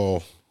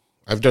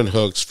I've done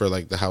hooks for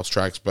like the house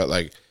tracks, but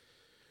like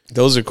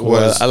those are cool.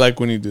 was- I like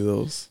when you do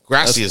those.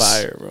 Gracias.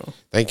 That's fire, bro.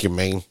 thank you,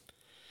 man.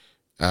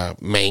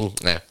 Man,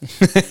 nah.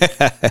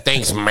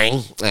 Thanks,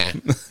 man. Nah.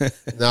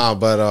 No,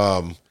 but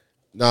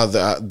no,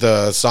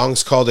 the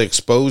song's called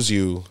 "Expose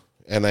You,"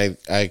 and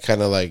I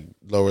kind of like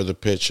lower the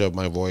pitch of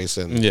my voice,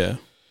 and Yeah.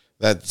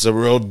 that's a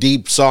real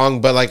deep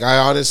song. But like I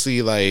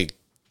honestly like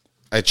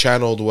I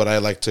channeled what I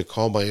like to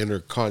call my inner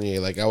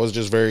Kanye. Like I was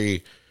just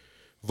very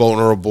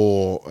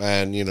vulnerable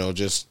and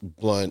just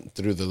blunt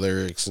through the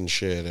lyrics and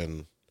shit.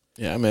 And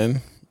Yeah,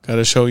 man. Got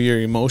to show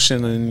your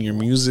emotion and your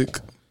music.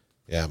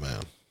 yeah,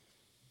 man.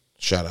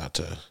 Shout out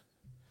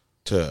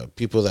to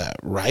people that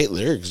write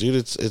lyrics, dude.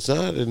 It's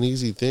not an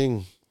easy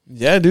thing.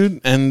 Yeah,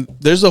 dude. And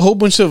there's a whole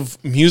bunch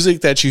of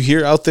music that you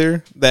hear out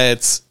there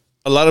that's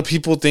a lot of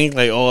people think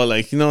like, oh,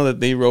 like, that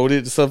they wrote it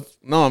and stuff.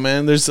 No,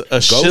 man, there's a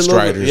shitload.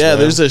 writers, Yeah, man.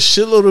 there's a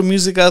shitload of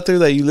music out there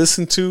that you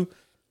listen to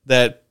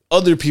that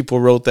other people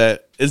wrote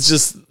that. It's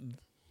just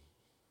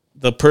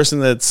the person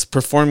that's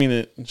performing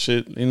it and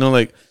shit,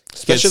 like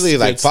Especially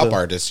like gets pop the-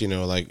 artists,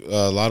 like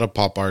a lot of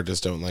pop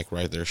artists don't like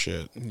write their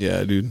shit.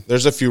 Yeah, dude.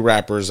 There's a few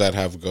rappers that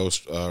have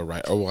ghost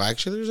write. Oh, well,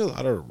 actually, there's a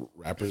lot of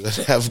rappers that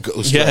have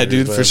ghost. Yeah, writers,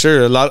 dude, man. for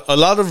sure. A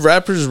lot of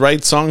rappers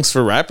write songs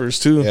for rappers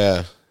too.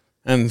 Yeah,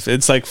 And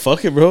it's like,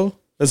 fuck it, bro.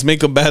 Let's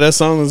make a badass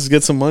song. Let's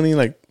get some money.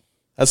 Like,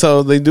 that's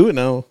how they do it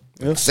now.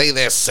 Yeah. say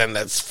this and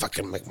let's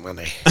fucking make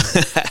money.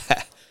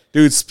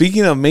 Dude,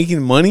 speaking of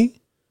making money,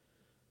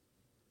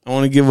 I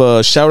want to give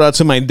a shout out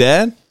to my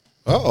dad.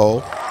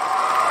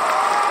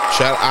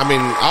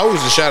 I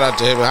always a shout out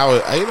to him.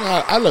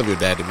 I love your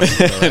daddy,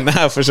 man.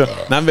 Nah, for sure.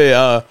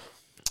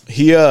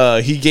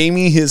 He gave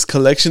me his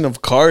collection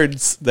of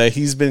cards that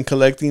he's been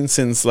collecting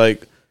since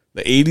like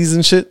the 80s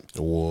and shit.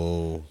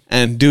 Whoa,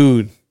 And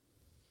dude,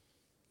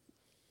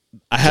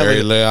 I have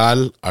Jerry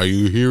Leal, are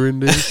you hearing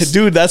this?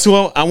 dude, that's who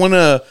I want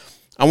to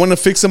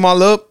fix them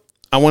all up.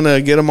 I want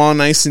to get them all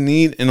nice and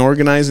neat and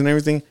organized and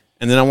everything.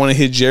 And then I want to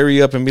hit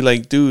Jerry up and be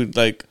like, dude,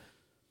 like,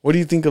 what do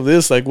you think of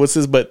this? Like, what's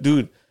this? But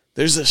dude,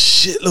 there's a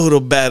shitload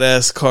of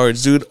badass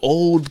cards, dude.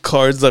 Old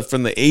cards like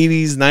from the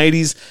 80s,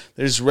 90s.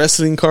 There's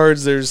wrestling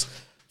cards. There's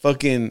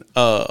fucking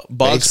boxing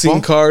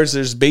Baseball? cards.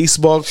 There's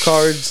baseball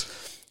cards.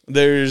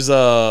 There's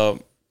WWF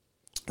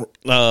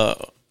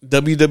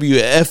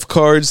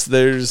cards.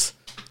 There's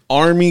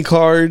Army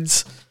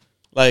cards.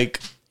 Like,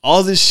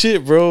 all this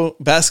shit, bro.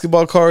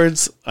 Basketball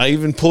cards. I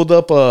even pulled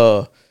up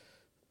I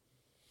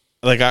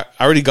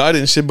already got it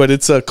and shit, but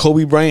it's a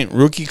Kobe Bryant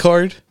rookie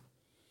card.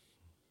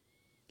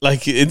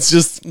 Like, it's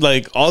just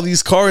like all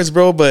these cards,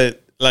 bro,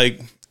 but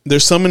like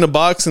there's some in a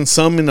box and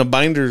some in a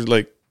binder,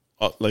 like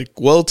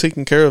well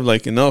taken care of,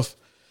 like enough.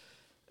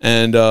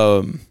 And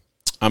I'm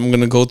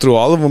gonna go through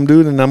all of them,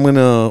 dude, and I'm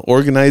gonna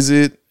organize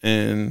it.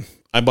 And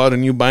I bought a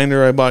new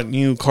binder, I bought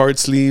new card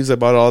sleeves, I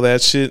bought all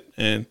that shit,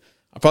 and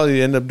I'll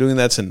probably end up doing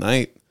that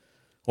tonight.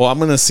 Well, I'm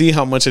gonna see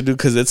how much I do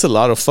because it's a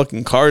lot of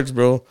fucking cards,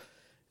 bro.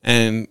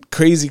 And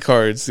crazy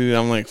cards, dude.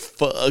 I'm like,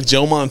 fuck,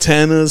 Joe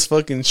Montana's,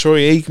 fucking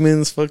Troy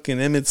Aikman's, fucking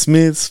Emmett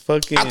Smith's,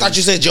 fucking I thought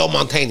you said Joe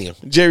Montana.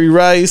 Jerry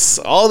Rice,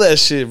 all that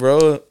shit, bro. I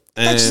thought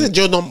And you said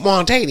Joe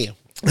Montana.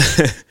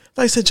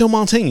 I said Joe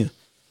Montana.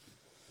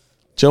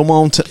 Joe that's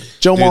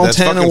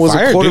Montana fucking was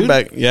fire, a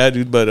quarterback. Yeah,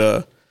 dude,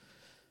 but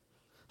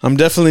I'm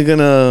definitely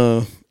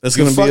gonna. That's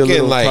You gonna be a fucking,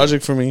 little like-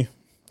 project for me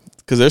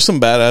because there's some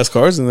badass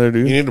cards in there,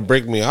 dude. You need to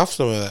break me off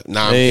some of that.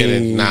 Nah, I'm Hey,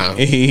 kidding. Nah,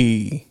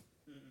 hey.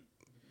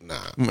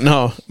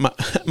 No,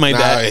 my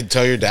dad.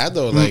 Tell your dad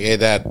though, like, hey,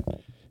 dad,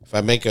 if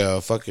I make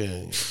a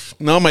fucking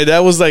No, my dad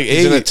was like,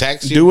 "Hey, gonna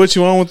text you? do what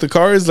you want with the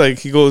cards." Like,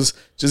 he goes,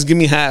 "Just give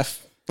me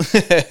half."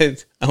 I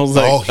was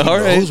like, he "All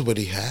knows right." what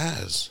he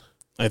has.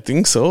 I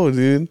think so,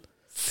 dude.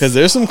 Because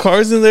there's some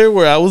cards in there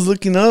where I was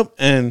looking up,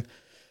 and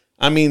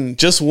I mean,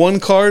 just one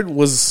card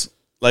was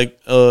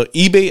like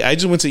eBay. I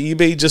just went to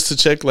eBay just to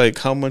check like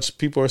how much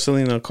people are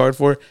selling a card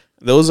for.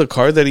 There was a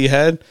card that he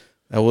had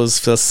that was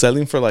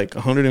selling for like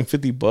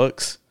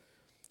 $150.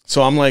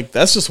 So I'm like,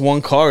 that's just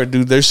one card,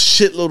 dude. There's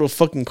shitload of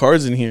fucking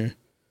cards in here.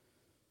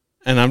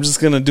 And I'm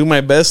just going to do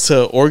my best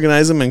to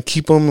organize them and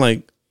keep them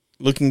like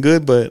looking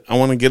good. But I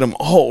want to get them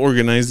all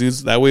organized, dude.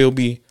 So that way it'll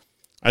be,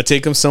 I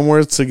take them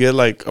somewhere to get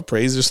like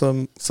appraised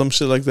or some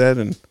shit like that.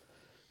 And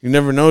you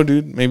never know,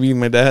 dude. Maybe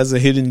my dad has a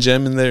hidden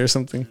gem in there or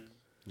something.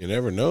 You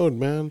never know,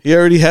 man. He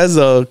already has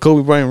a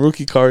Kobe Bryant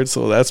rookie card.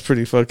 So that's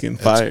pretty fucking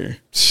fire.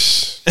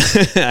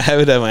 I have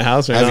it at my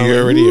house right now. Have you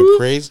Like, already woo.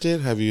 appraised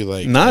it? Have you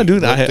like Nah,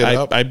 dude. looked it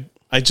up?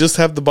 I just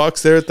have the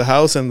box there at the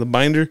house and the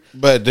binder.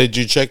 But did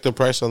you check the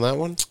price on that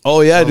one?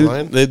 Oh yeah,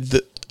 Online?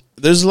 dude.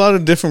 There's a lot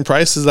of different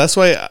prices. That's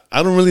why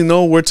I don't really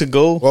know where to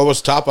go What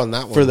was top on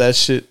that one? for that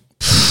shit.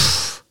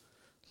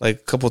 Like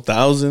a couple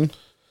thousand.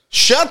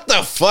 Shut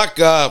the fuck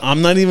up.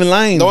 I'm not even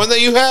lying. The one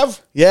that you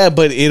have? Yeah,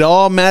 but it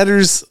all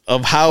matters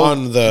of how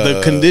On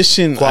the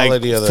condition,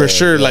 quality like, of the- for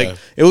sure. yeah. Like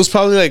it was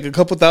probably like a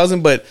couple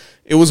thousand, but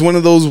it was one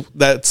of those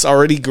that's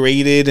already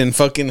graded and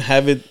fucking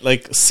have it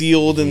like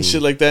sealed and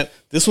shit like that.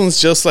 This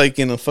one's just like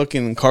in a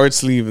fucking card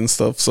sleeve and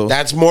stuff. So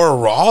That's more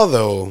raw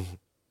though.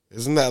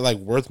 Isn't that like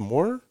worth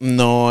more?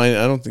 no, I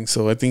don't think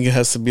so. I think it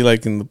has to be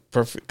like in the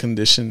perfect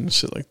condition and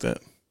shit like that.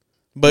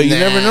 But you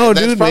never know,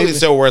 That's dude. probably Maybe.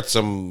 still worth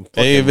some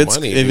fucking Hey, if it's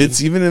money. if dude.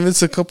 it's even if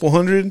it's a couple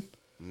hundred,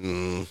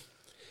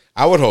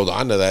 I would hold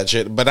on to that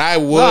shit, but I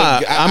would.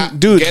 nah,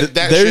 dude. get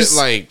that there's shit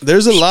like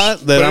there's a lot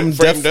that put it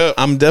framed up.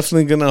 I'm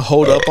definitely gonna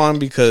hold up on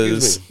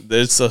because Excuse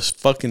there's a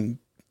fucking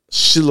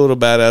shitload of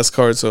badass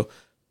cards. So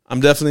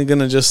I'm definitely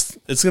gonna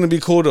it's gonna be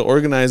cool to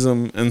organize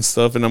them and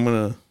stuff, and I'm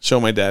gonna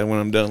show my dad when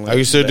I'm done. Like, Are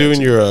you still that doing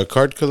shit. your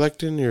card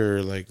collecting?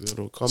 Your like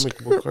little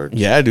comic book cards?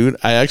 Yeah, dude.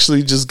 I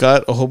actually just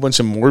got a whole bunch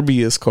of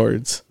Morbius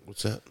cards.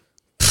 What's that?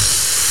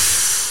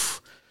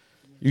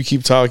 You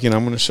keep talking.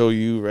 I'm gonna show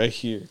you right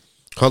here.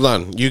 Hold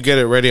on, you get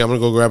it ready. I'm gonna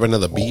go grab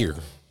another beer.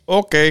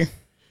 Okay.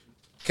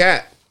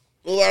 Cat,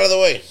 move out of the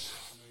way.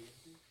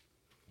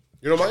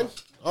 You don't mind?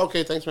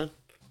 Okay, thanks, man.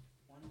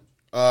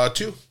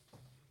 2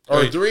 or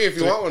Wait, 3 if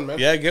you want one, man.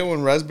 Yeah, get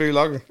one raspberry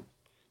lager.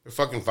 You're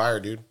fucking fire,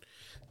 dude.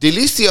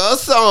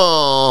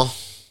 Delicioso.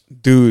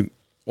 Dude,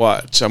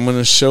 watch. I'm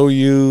gonna show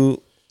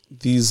you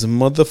these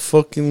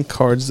motherfucking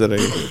cards that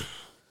I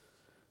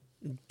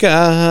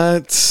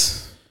got.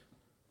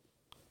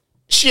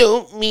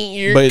 Show me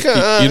your But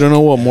card. you don't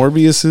know what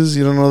Morbius is?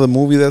 You don't know the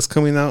movie that's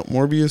coming out,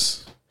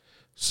 Morbius?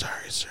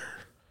 Sorry, sir.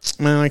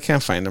 Man, I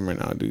can't find them right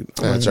now, dude.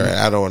 That's all right.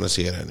 I don't want to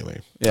see it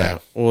anyway. Yeah.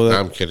 Well,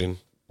 I'm kidding.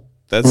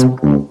 that's.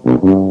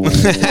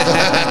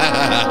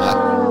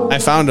 I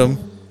found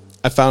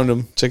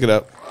them. Check it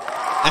out.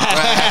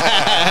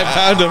 I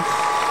found them.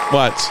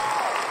 Watch.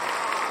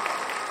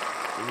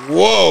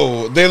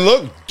 Whoa, they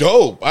look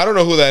dope. I don't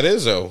know who that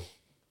is though.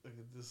 Look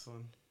at this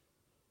one.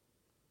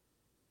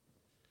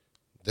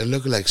 They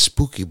look like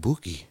spooky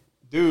booky.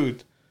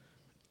 Dude,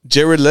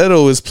 Jared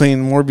Leto is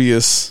playing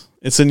Morbius.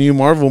 It's a new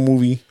Marvel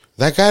movie.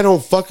 That guy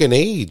don't fucking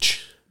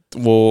age.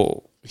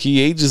 Well,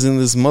 he ages in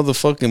this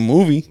motherfucking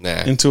movie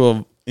Nah. into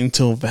a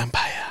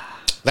vampire.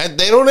 That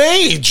they don't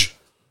age.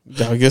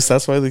 I guess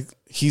that's why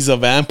he's a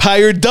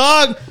vampire,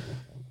 dog.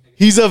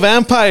 He's a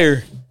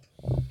vampire,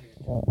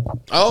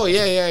 Oh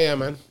yeah,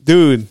 man.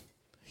 dude.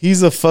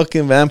 He's a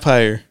fucking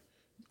vampire.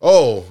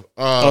 Oh,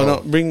 Oh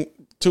no, bring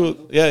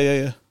to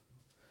yeah.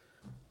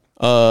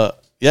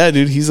 Yeah,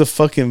 dude, he's a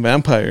fucking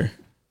vampire.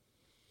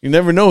 You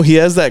never know. He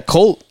has that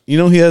cult. You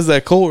know he has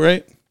that cult,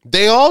 right?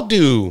 They all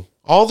do.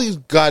 All these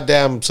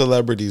goddamn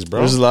celebrities, bro.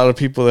 There's a lot of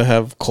people that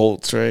have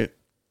cults, right?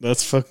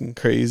 That's fucking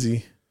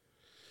crazy.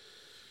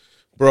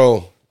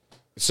 Bro,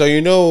 so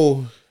you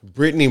know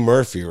Brittany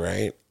Murphy,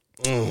 right?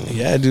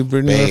 Yeah, dude,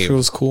 Brittany Babe. Murphy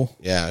was cool.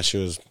 Yeah, she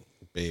was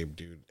babe,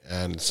 dude.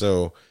 And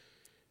so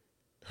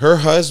her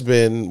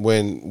husband,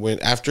 when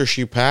after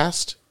she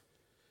passed,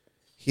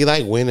 he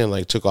like went and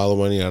like took all the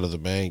money out of the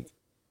bank.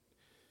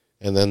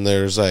 And then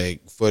there's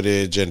like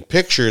footage and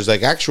pictures,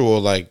 like actual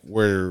like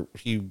where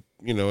he,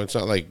 you know, it's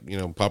not like, you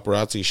know,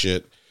 paparazzi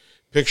shit.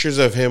 Pictures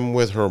of him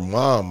with her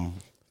mom.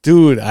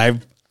 Dude,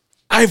 I've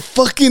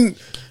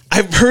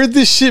heard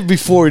this shit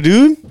before,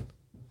 dude.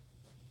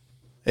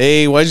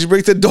 Hey, why'd you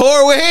break the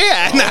doorway?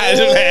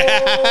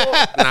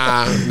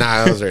 Nah,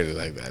 I was ready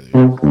like that, dude.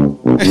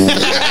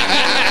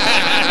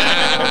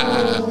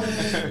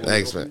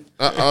 Thanks, man.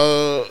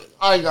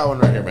 I got one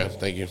right here, man.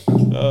 Thank you.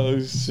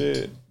 Oh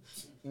shit.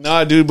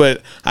 Nah, dude,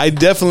 but I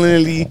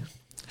definitely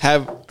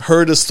have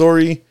heard a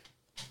story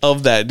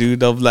of that,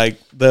 dude. Of like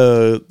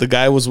the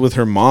guy was with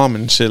her mom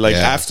and shit. Like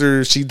Yeah.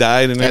 after she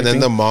died and And everything.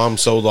 then the mom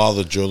sold all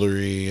the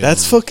jewelry. and-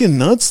 That's fucking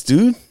nuts,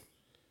 dude.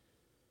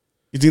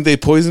 You think they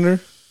poisoned her?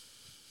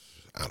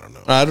 I don't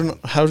know. I don't know.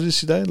 How did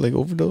she die? Like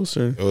overdose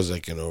or? It was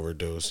like an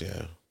overdose,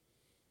 yeah.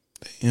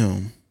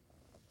 Damn.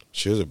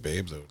 She was a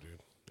babe, though, dude.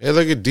 Hey,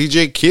 look at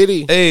DJ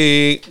Kitty.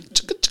 Hey.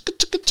 Chicka, chicka,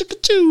 chicka,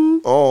 chicka,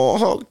 choo. Oh,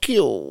 how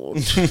cute.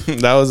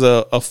 That was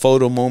a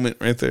photo moment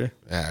right there.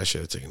 Yeah, I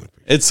should have taken a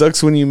picture. It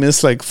sucks when you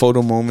miss like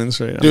photo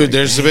moments, right? I'm Dude, like,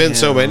 there's been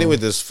so many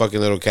with this fucking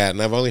little cat,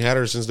 and I've only had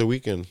her since the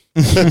weekend.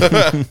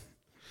 I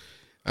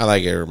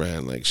like her,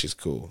 man. Like, she's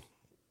cool.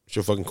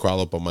 She'll fucking crawl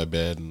up on my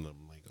bed, and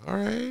I'm like, all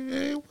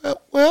right, hey,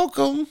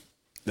 welcome.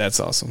 That's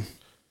awesome.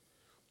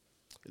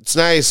 It's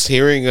nice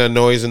hearing a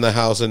noise in the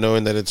house and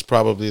knowing that it's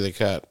probably the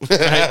cat.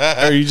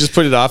 Or you just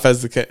put it off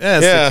as the cat. Yeah,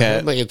 it's Yeah, the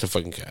cat. like it's a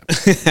fucking cat.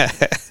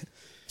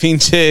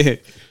 Pinche.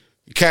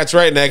 Cat's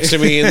right next to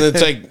me, and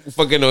it's like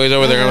fucking noise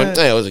over there. I'm like,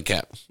 it was a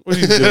cat. What are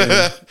you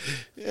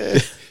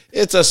doing?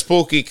 It's a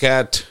spooky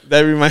cat.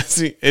 That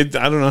reminds me. I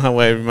don't know how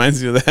it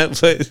reminds you of that,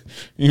 but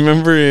you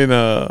remember in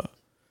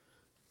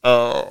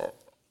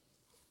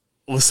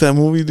what's that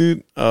movie,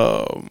 dude?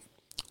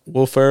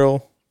 Will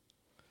Ferrell,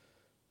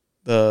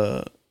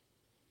 the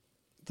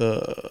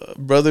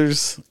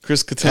brothers,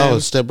 Chris Kattan. Oh,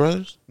 Step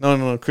Brothers?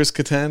 No, Chris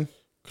Kattan.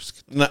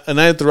 A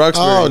Night at the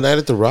Roxbury. Oh, Night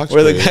at the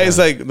Roxbury. Where the guy's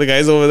like, the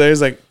guy's over there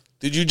is like,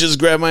 did you just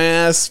grab my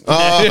ass?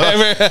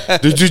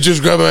 Did you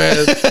just grab my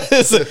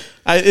ass?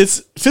 It's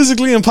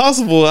physically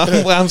impossible.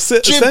 I'm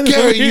Jim standing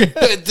over Carrey, you here.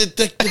 bad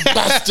detective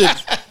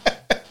bastard.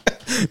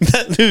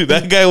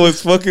 That guy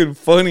was fucking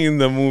funny in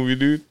the movie,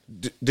 dude.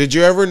 Did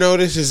you ever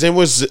notice his name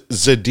was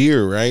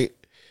Zadir, right?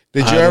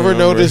 Did you I don't ever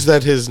remember. notice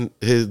that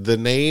the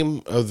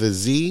name of the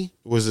Z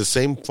was the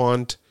same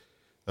font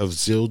of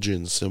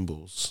Zildjian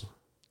symbols?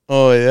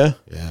 Oh yeah,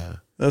 Yeah.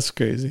 that's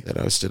crazy. That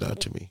always stood out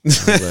to me. I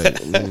was like,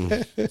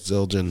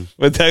 Zildjian.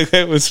 But that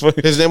guy was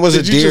funny. His name was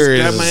Did you just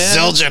Adir. grab my ass?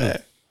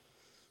 Zildjian.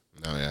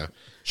 Oh, yeah.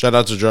 Shout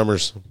out to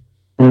drummers.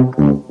 Just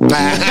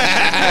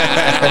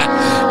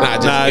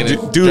Nah,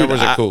 kidding. dude,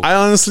 Drummers are cool. I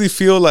honestly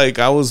feel like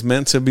I was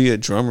meant to be a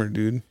drummer,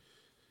 dude.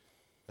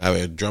 I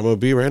mean, drum a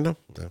beat random?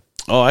 No.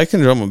 Oh, I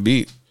can drum a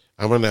beat.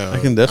 I'm gonna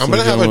can definitely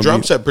I'm gonna have drum a a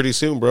drum beat. set pretty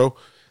soon, bro.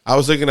 I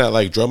was looking at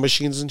like drum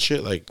machines and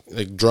shit, like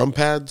drum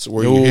pads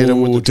where you hit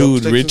them with the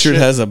Dude, drumsticks and Richard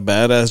shit. has a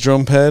badass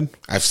drum pad.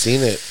 I've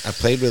seen it. I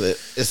played with it.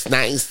 It's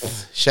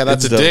nice. Shout out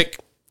It's to dope. Dick.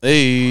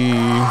 Hey,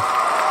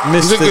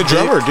 He's a good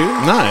drummer, dude.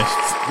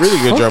 Nice, Really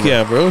good Fuck drummer.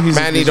 yeah, bro. He's a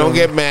Manny, good don't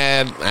drummer. get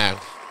mad.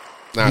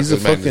 Nah, He's a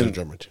 'cause Manny's fucking-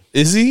 drummer too.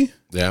 Is he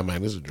Yeah,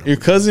 man is a drummer. your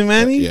cousin,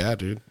 Manny? Yeah,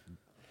 dude.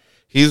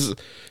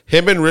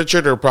 Him and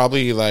Richard are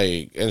probably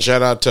like, and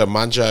shout out to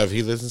Mancha if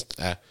he listens.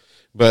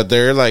 But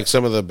they're like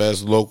some of the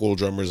best local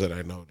drummers that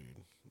I know, dude.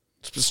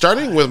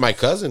 Starting with my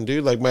cousin,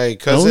 dude. Like my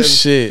cousin, Oh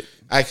shit!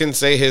 I can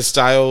say his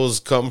styles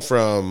come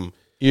from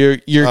You're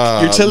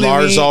telling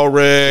Lars me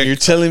Ulrich. you're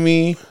telling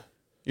me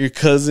your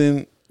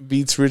cousin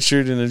beats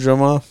Richard in a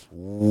drum off?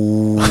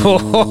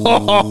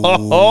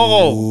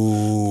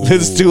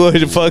 Let's do a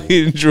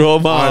fucking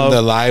drum on off.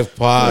 the live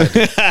pod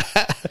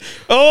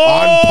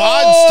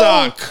Oh!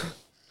 on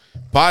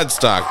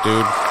Podstock,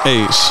 dude.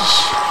 Hey,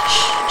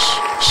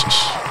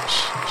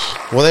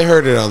 Well, they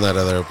heard it on that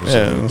other episode.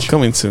 yeah, it's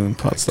coming soon.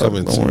 Pot stop.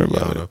 Coming Don't soon, worry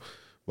about yeah, it.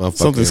 Motherfucking-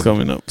 Something's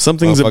coming up.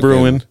 Something's a motherfucking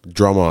brewing.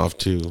 Drum off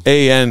too.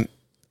 Hey, and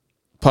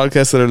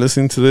podcasts that are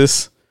listening to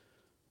this,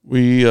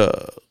 we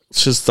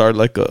should start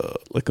like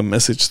a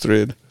message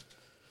thread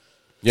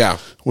Yeah,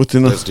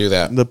 within let's do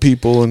that. the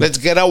people. And Let's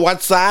get a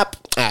WhatsApp.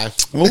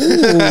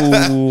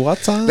 ooh,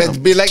 what's up? Let's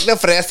be like the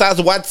fresas.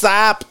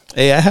 WhatsApp.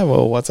 Hey, I have a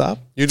WhatsApp.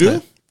 You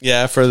do?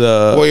 Yeah, for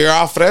the Well, you're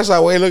all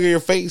fresa. Wait, look at your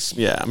face.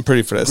 yeah, I'm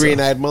pretty fresh.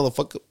 Green-eyed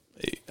motherfucker.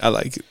 Hey, I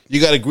like it. You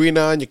got a green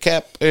eye on your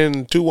cap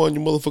and 2 on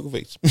your motherfucking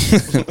face.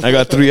 I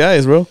got 3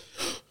 eyes, bro.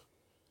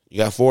 You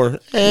got 4.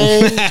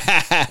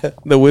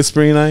 The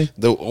whispering eye.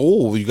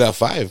 You got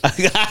 5.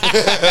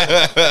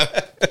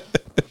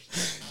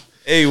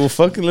 Hey, well,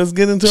 fucking, let's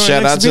get into our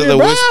Shout next out to beer, the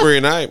bro.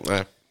 whispering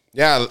eye.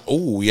 Yeah.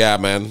 Oh, yeah,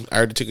 man. I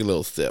already took a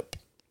little sip.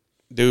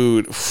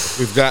 Dude.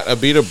 We've got a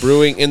beat of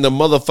brewing in the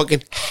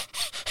motherfucking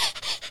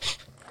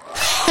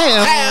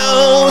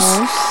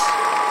house.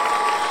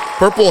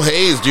 Purple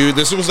Haze, dude.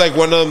 This was like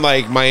one of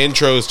like my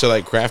intros to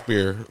like craft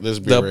beer. This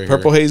beer The right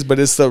purple here. haze, but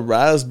it's the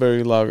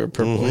raspberry lager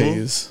purple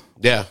haze.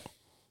 Yeah.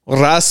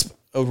 Raspberry.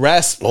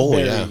 Oh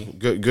yeah.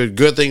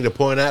 Good thing to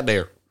point out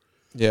there.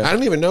 Yeah. I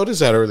didn't even notice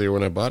that earlier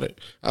when I bought it.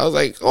 I was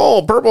like,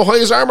 oh, Purple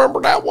Haze. I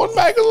remember that one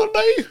back in the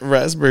day.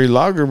 Raspberry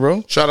lager,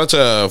 bro. Shout out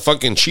to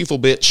fucking Chiefle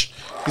bitch.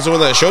 He's the one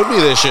that showed me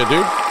this shit,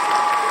 dude.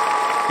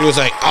 He was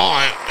like,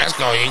 oh, let's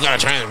go. You gotta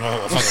try this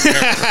motherfucking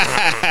beer.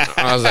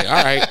 I was like,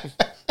 all right.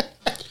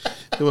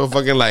 It was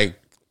fucking like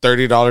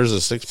 $30 a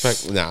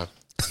 6-pack. Nah.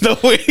 The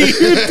way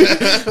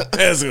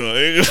that's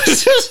good.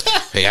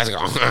 Hey, let's go.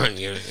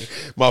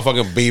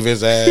 Motherfucking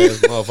Beavis ass.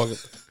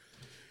 Motherfucker.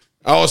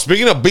 Oh,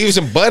 speaking of Beavis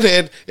and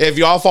Butthead, if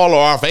y'all follow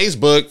our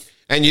Facebook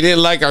and you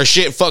didn't like our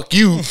shit, fuck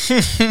you.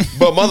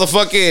 But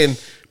motherfucking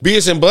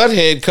Beavis and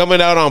Butthead coming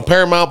out on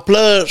Paramount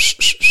Plus.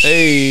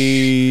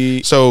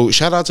 Hey, So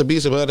shout out to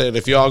Beavis and Butthead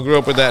if y'all grew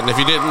up with that. And if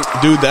you didn't,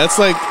 dude, that's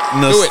like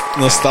Do it.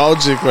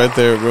 nostalgic right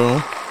there,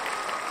 bro.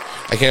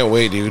 I can't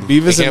wait, dude.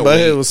 Beavis I and can't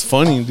Butthead wait. was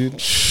funny, dude.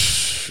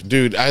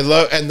 Dude, I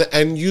love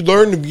and you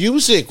learn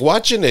music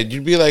watching it.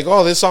 You'd be like,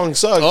 "Oh, this song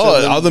sucks." Oh,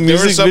 And then all the there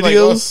was music some like,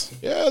 videos?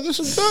 yeah,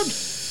 this is good.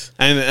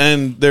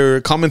 And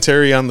their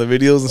commentary on the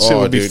videos and shit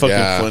Oh, would be dude, fucking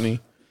yeah. funny.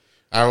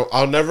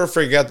 I'll never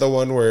forget the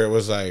one where it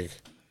was like,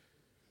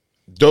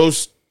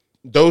 those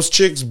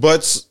chicks'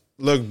 butts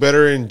look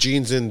better in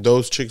jeans and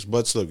those chicks'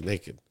 butts look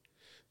naked.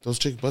 Those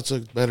chicks' butts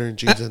look better in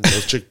jeans and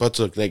those chicks' butts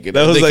look naked.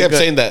 That was They like kept a-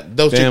 saying that.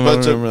 Those Damn, chicks' I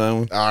butts remember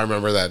look. that one. Oh, I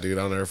remember that, dude.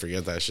 I'll never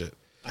forget that shit.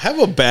 I have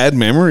a bad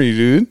memory,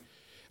 dude.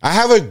 I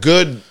have a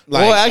good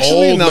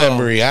old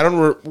memory. I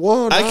don't.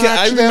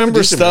 I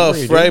remember stuff,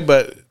 memory, right?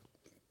 But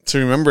to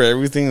remember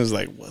everything was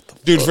like, what the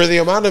dude? fuck? For the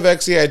amount of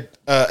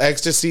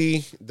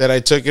ecstasy that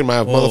I took in my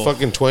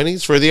motherfucking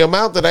 20s, for the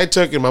amount that I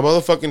took in my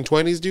motherfucking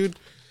 20s, dude,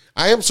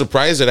 I am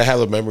surprised that I have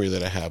the memory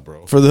that I have,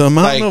 bro. For the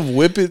amount of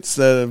whippets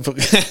that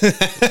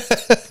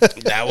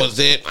that was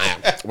it.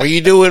 What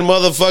you doing,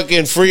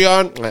 motherfucking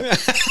Freon?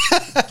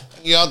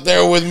 You out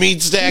there with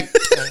meat stack?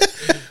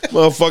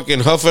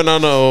 Motherfucking huffing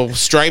on a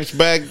Stripes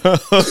bag.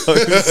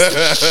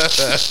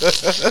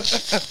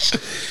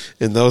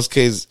 In those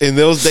days,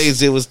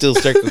 it was still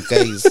Circle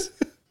K's.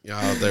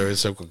 Y'all there in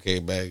Circle K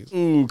bags.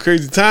 Ooh,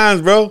 crazy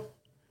times, bro.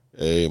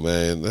 Hey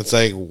man, that's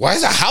like, why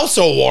is the house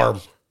so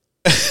warm?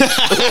 What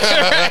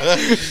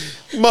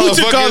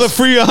you call the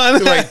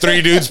Freon? Like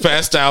 3 dudes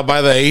passed out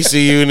by the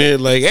AC unit.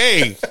 Like,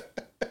 hey,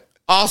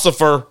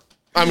 Ossifer.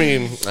 I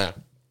mean, nah.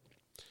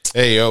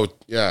 Hey yo,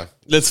 yeah.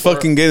 Let's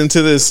fucking get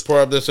into this.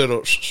 Pour up this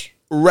little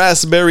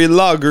raspberry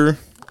lager.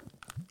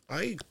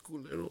 Ay,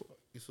 culero.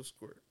 Hizo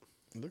squirt.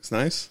 Looks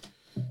nice.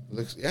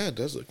 Yeah, it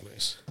does look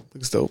nice.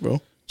 Looks dope,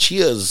 bro.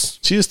 Cheers.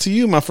 Cheers to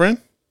you, my friend.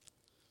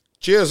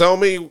 Cheers,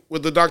 homie,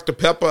 with the Dr.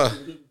 Pepper.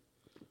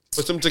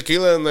 Put some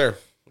tequila in there.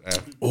 Yeah.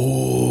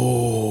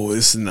 Oh,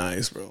 this is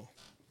nice, bro.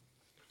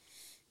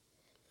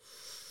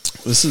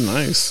 This is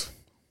nice.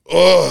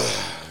 Oh,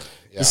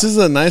 yeah. This is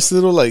a nice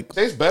little like.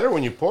 Tastes better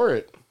when you pour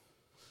it.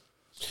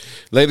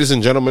 Ladies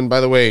and gentlemen, by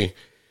the way,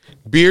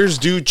 beers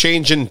do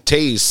change in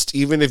taste.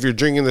 Even if you're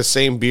drinking the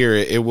same beer,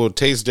 it will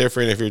taste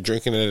different if you're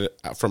drinking it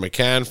from a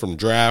can, from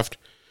draft,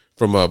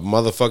 from a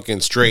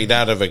motherfucking straight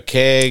out of a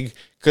keg.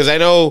 Because I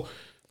know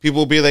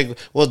people will be like,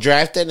 well,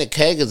 draft and a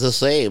keg is the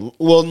same.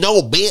 Well,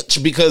 no,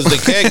 bitch, because the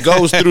keg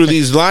goes through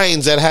these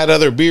lines that had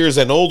other beers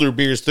and older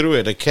beers through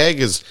it. A keg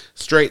is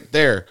straight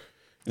there.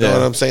 You know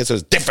what I'm saying? So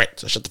it's different.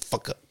 So shut the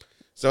fuck up.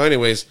 So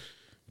anyways,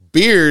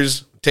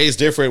 beers taste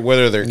different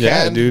whether they're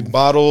canned,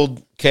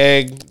 bottled,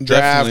 keg,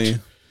 draft,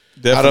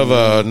 Definitely. out of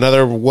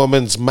another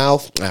woman's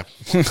mouth. Nah.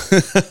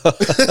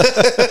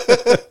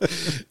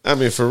 I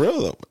mean, for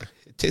real though,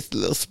 it tastes a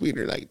little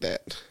sweeter like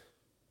that.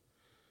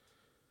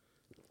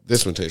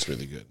 This one tastes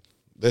really good.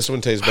 This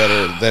one tastes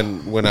better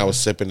than when I was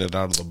sipping it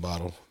out of the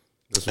bottle.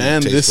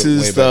 And this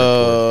is the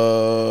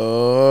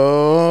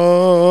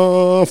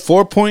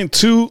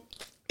 4.2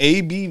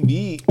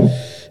 ABV.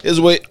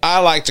 Is what I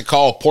like to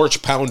call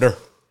porch pounder.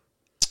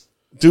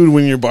 Dude,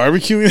 when you're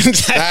barbecuing,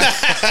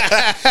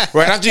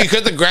 right after you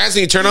cut the grass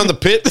and you turn on the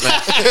pit,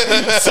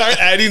 start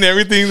adding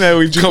everything that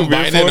we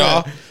combine it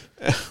all.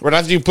 Right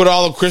after you put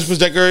all the Christmas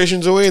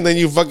decorations away, and then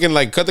you fucking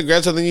like cut the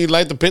grass, and then you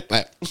light the pit,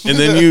 and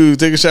then you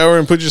take a shower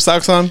and put your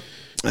socks on,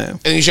 and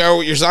you shower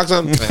with your socks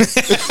on.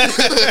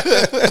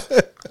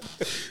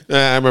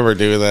 I remember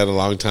doing that a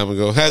long time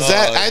ago.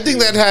 I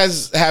think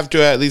that have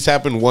to at least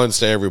happen once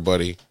to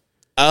everybody.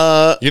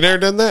 You never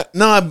done that?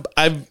 No,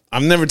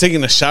 I've never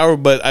taken a shower,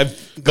 but I've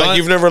gone. Like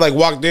you've never like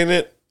walked in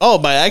it. Oh,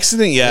 by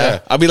accident, yeah.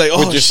 I'll be like,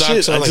 oh with your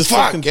shit, socks on, I like, just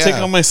fuck, fucking take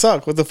on my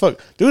sock. What the fuck?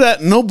 Do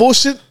that? No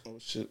bullshit. Oh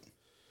shit.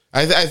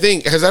 I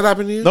think has that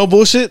happened to you? No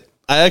bullshit.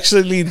 I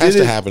actually did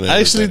it. I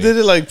actually did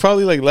it like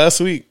probably like last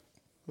week.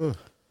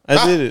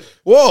 I did it.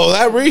 Whoa,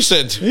 that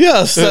recent.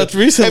 Yes, that's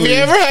recently.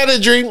 Have you ever had a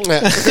drink?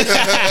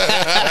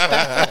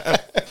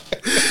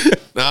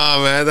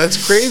 Nah, man,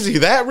 that's crazy.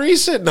 That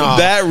recent? No.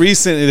 That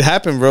recent it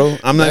happened, bro.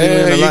 I'm not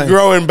even gonna lie. You're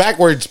growing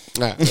backwards.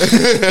 Nah.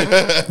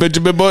 Bet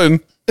you been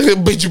button.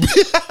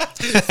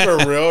 For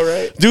real,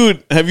 right?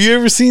 Dude, have you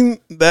ever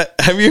seen that?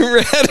 Have you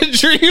ever had a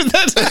dream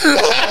that?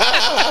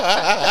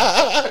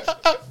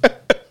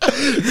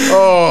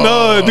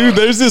 No, dude.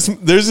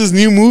 There's this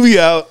new movie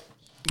out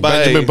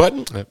by Benjamin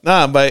Button.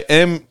 by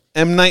M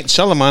Night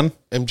Shyamalan.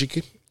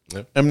 MGK.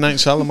 Yep. M Night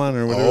Shyamalan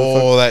or whatever.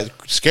 Oh, that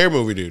scary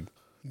movie, dude.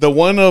 The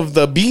one of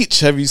the beach.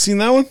 Have you seen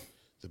that one?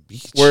 The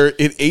beach, where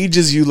it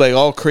ages you like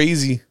all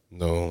crazy.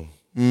 No.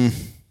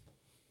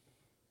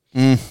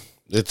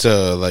 It's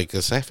like a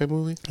sci-fi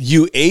movie.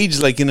 You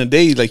age like in a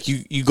day. Like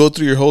you go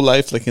through your whole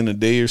life like in a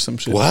day or some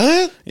shit.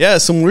 What? Yeah,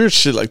 some weird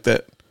shit like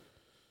that.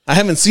 I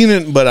haven't seen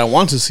it, but I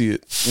want to see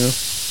it. You know?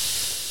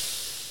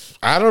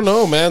 I don't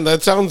know, man.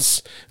 That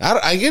sounds.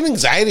 I get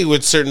anxiety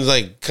with certain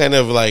like kind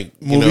of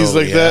like movies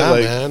like that.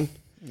 Like, man.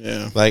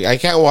 Yeah, like I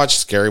can't watch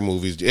scary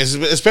movies,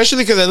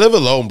 especially because I live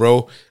alone,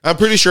 bro. I'm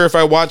pretty sure if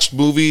I watched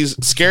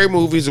scary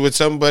movies with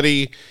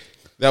somebody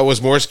that was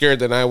more scared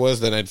than I was,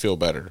 then I'd feel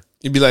better.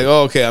 You'd be like,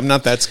 "Oh, okay, I'm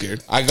not that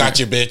scared. I got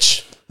you,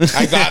 bitch.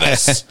 I got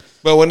us."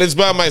 But when it's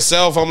by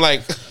myself, I'm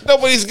like,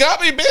 nobody's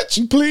got me,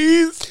 bitch.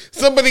 Please,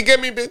 somebody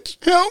get me,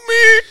 bitch. Help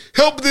me.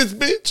 Help this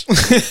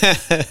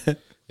bitch.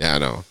 Yeah, I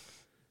know.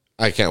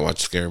 I can't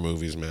watch scary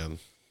movies, man.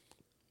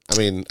 I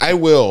mean, I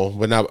will,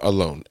 but not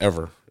alone.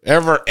 Ever.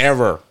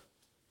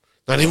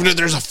 Not even if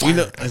there's a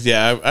fire.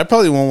 Yeah, I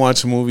probably won't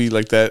watch a movie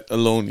like that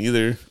alone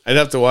either. I'd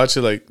have to watch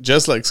it like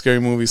just like scary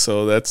movies.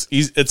 So that's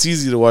easy. It's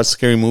easy to watch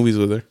scary movies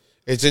with her.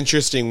 It's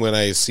interesting when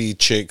I see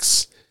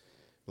chicks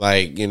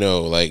like,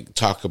 like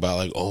talk about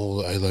like,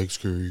 oh, I like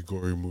scary,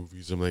 gory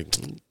movies. I'm like,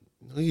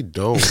 no, you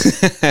don't.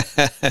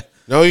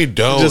 No, you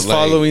don't. Just like,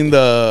 following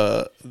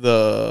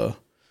the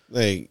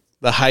like,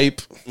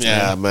 hype.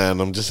 yeah, man.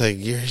 I'm just like,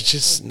 you're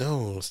just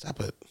no, stop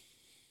it.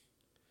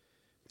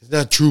 It's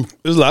not true.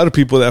 There's a lot of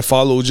people that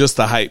follow just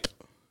the hype.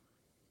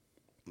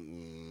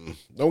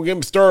 Don't get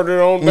me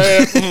started on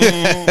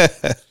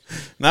that.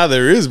 Nah,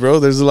 there is, bro.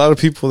 There's a lot of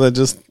people that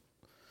just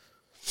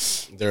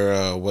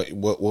They're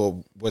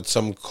what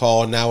some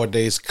call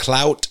nowadays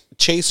clout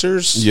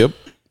chasers. Yep,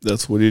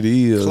 that's what it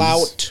is.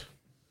 Clout.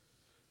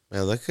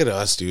 Man, look at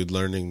us, dude,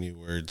 learning new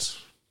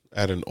words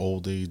at an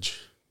old age.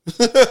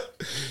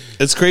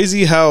 It's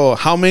crazy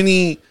how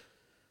many.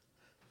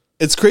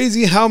 It's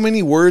crazy how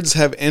many words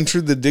have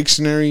entered the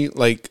dictionary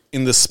like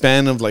in the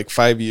span of like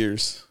 5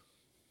 years.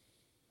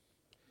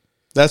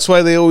 That's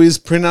why they always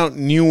print out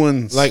new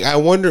ones. Like, I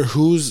wonder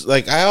who's,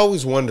 like, I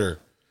always wonder,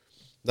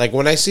 like,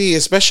 when I see,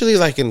 especially,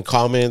 like, in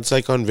comments,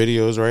 like, on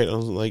videos, right,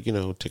 on, like, you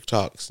know,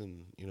 TikToks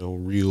and, you know,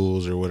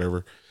 Reels or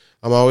whatever,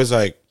 I'm always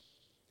like,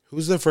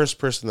 who's the first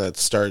person that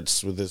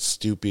starts with this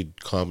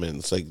stupid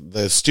comments, like,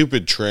 the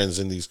stupid trends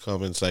in these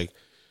comments, like,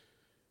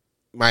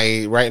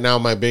 right now,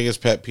 my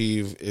biggest pet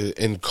peeve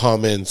in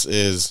comments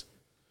is,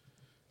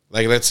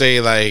 like, let's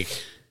say, like,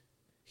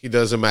 he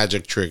does a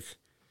magic trick,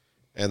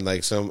 and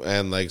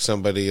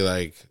somebody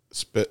like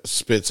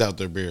spits out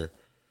their beer,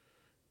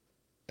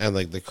 and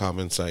like the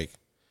comments like,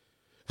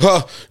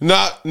 huh,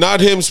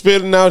 not him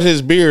spitting out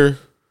his beer,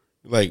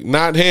 like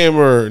not him,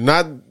 or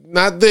not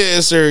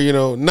this, or you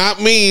know,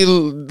 not me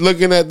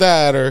looking at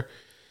that, or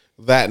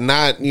that,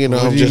 not, you know.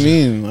 What do you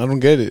mean? I don't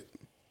get it.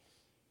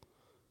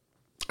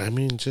 I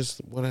mean, just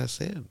what I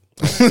said.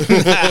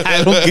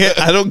 I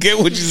don't get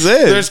what you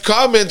said. There's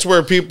comments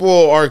where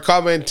people are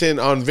commenting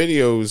on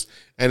videos,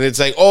 and it's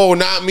like, oh,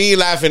 not me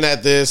laughing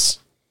at this,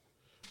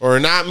 or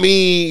not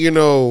me, you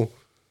know,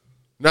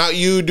 not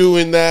you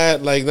doing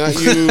that, like not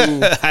you.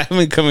 I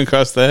haven't come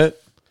across that.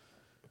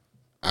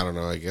 I don't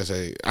know. I guess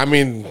I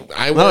mean,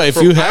 I No, work if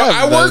from, you have,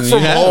 I work then from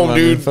you have. home, I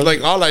mean, dude. fuck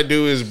Like all I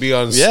do is be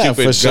on Yeah,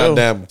 stupid for sure.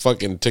 goddamn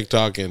fucking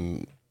TikTok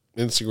and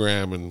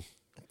Instagram, and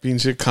Being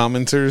shit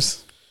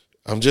commenters.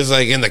 I'm just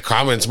like in the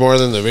comments more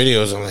than the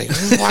videos. I'm like,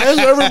 why is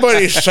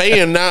everybody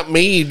saying not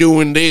me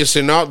doing this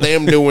and not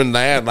them doing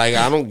that? Like,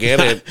 I don't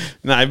get it.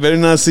 Nah, I better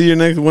not see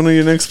one of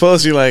your next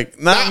posts. You're like,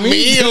 Not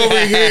me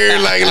over here,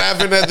 like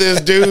laughing at this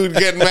dude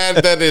getting mad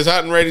that his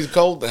hot and ready's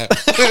cold now.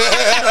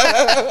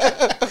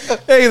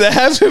 Hey, that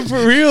happened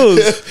for real.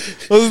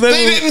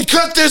 They didn't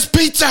cut this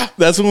pizza.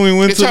 That's when we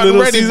went It's to hot and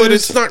Little ready, Caesars. but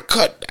it's not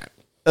cut.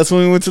 That's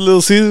when we went to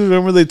Little Caesars.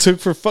 Remember they took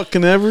for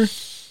fucking ever?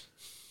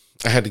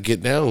 I had to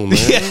get down, man.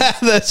 Yeah,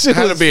 that shit I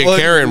had to was be a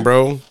funny. Karen,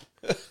 bro.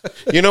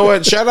 You know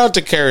what? Shout out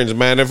to Karens,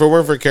 man. If it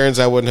weren't for Karens,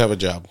 I wouldn't have a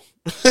job.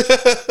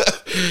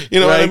 You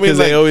know what I Right, mean? because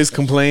they Like, always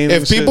complain. if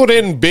and shit. people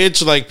didn't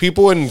bitch, like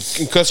people in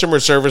customer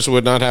service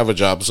would not have a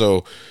job.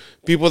 So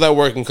people that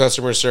work in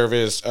customer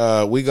service,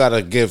 we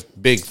gotta give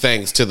big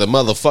thanks to the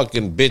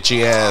motherfucking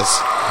bitchy ass,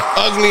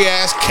 ugly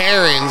ass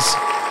Karens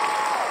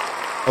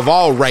of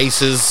all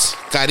races.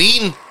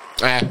 Karin.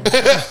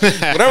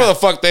 Whatever the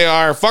fuck they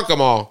are, fuck them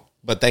all.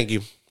 But thank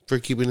you for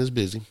keeping us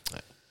busy.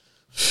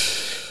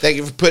 Thank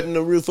you for putting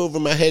a roof over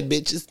my head,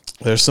 bitches.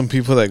 There's some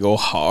people that go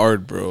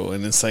hard, bro,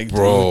 and it's like,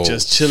 Bro. dude,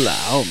 just chill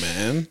out,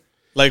 man.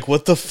 Like,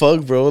 what the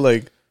fuck, bro?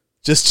 Like,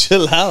 just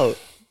chill out.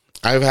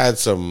 I've had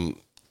some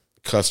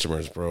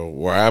customers, bro,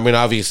 where, I mean,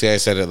 obviously I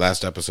said it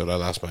last episode, I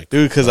lost my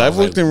Dude, because I I've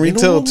was worked like, in you know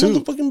retail what, too.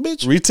 motherfucking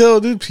bitch. Retail,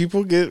 dude,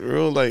 people get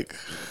real like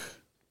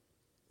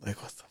what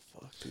the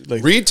fuck, dude?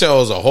 Like,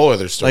 Retail is a whole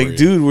other story. like,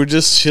 dude, we're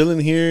just chilling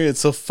here.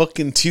 It's a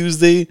fucking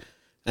Tuesday,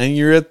 and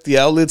you're at the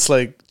outlets.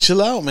 Like,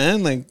 chill out,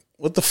 man. Like,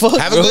 what the fuck?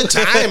 Have a bro? good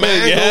time,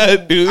 man. Yeah,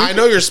 dude. I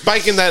know you're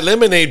spiking that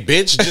lemonade,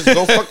 bitch. Just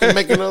go fucking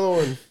make another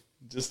one.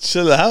 Just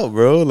chill out,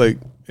 bro. Like,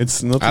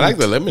 it's nothing. I like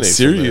the lemonade. from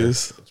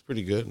serious. there. It's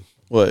pretty good.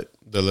 What?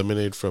 The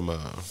lemonade from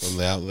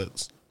the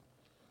outlets.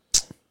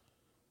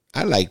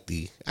 I like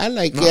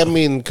I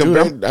mean,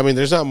 compared, I mean,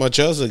 there's not much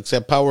else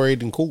except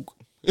Powerade and Coke.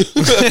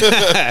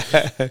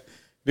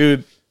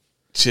 Dude,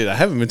 shit, I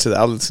haven't been to the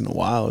outlets in a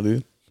while,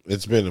 dude.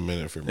 It's been a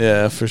minute for me.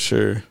 Yeah, for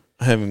sure.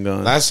 I haven't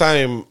gone. Last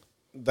time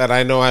that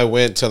I know I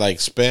went to like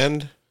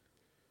spend,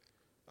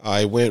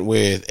 I went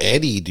with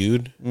Eddie,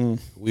 dude.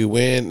 We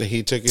went.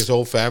 He took his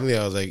whole family.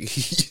 I was like,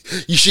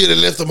 you should have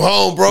left them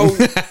home, bro.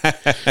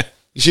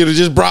 You should have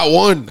just brought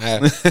one.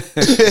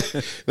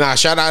 Nah,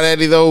 shout out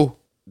Eddie though.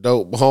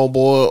 Dope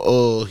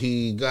homeboy.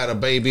 He got a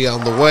baby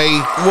on the way.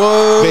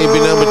 Whoa. Baby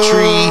number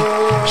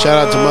 3.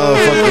 Shout out to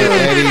motherfucking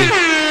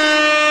Eddie.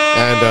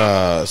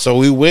 And so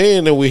we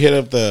went and we hit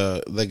up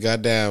the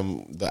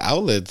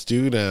outlets,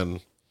 dude,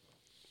 and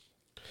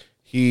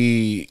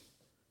he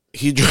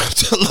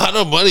dropped a lot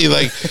of money.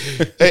 Like,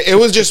 it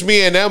was just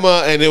me and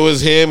Emma, and it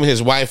was him,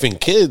 his wife, and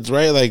kids,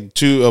 right? Like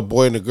a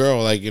boy and a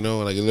girl, like, you know,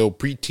 like a little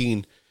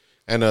preteen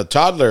and a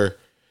toddler.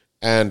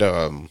 And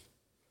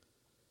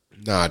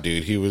nah,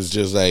 dude, he was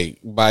just like,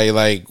 by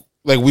like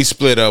we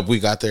split up. We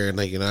got there, and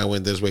like, you know, I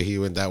went this way, he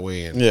went that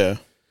way, and Yeah.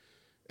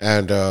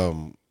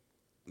 and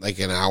like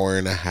an hour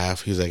and a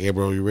half, he's like, "Hey,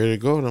 bro, you ready to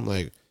go?" And I'm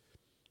like,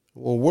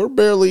 Well, we're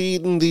barely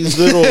eating these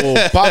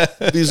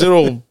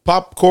little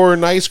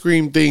popcorn ice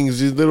cream things,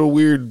 these little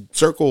weird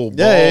circle balls.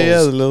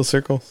 Yeah, the little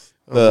circle.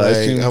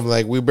 I'm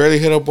like, we barely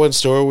hit up one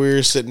store. We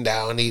were sitting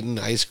down eating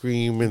ice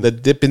cream and The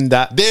Dippin'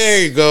 Dots.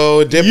 there you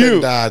go,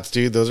 Dippin' Dots,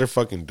 dude. Those are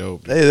fucking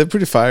dope. Dude. Hey, they're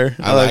pretty fire.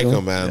 I like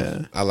them, man.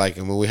 Yeah. I like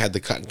them. When we had the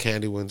cotton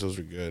candy ones, those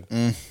were good.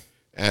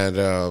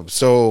 And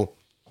so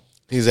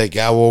he's like,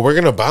 yeah, well, we're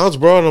gonna bounce,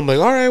 bro. And I'm like,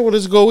 all right, well,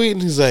 let's go eat.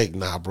 And he's like,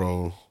 nah,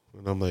 bro.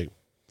 And I'm like,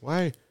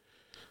 why?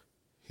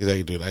 He's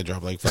like, dude, I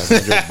dropped like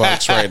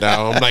 $500 right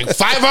now. I'm like,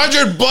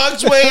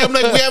 $500, wait. I'm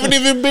like, we haven't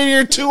even been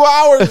here 2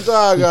 hours,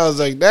 dog. I was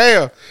like,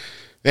 damn.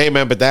 Hey,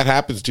 man, but that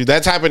happens, dude.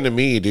 That's happened to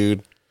me,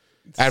 dude.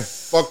 At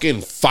fucking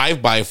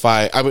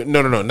 5x5. I mean,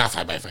 no, not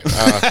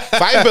 5x5.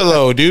 5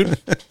 Below, dude.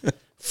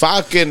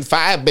 Fucking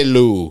 5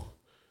 Below.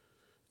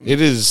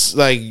 It is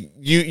like,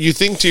 you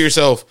think to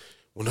yourself,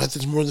 well,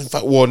 nothing's more than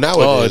 5. Well, now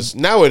it is.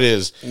 Now it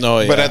is. No,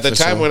 yeah, but at the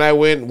time when I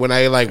went, when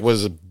I like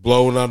was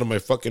blown out of my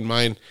fucking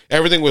mind,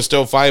 everything was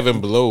still 5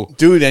 and below.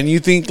 Dude, and you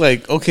think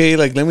like, okay,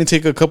 like let me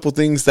take a couple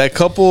things. That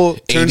couple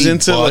turns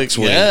into like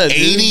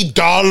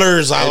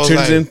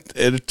 $80.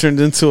 It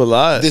turns into a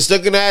lot. They're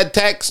still gonna add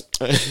tax.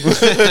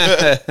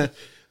 I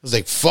was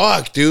like,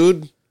 fuck,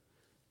 dude.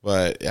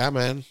 But yeah,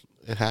 man,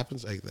 it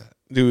happens like that,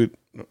 dude.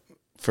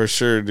 For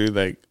sure, dude.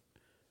 Like,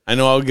 I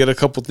know I'll get a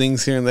couple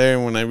things here and there,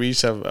 and when I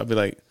reach, I'll be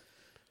like,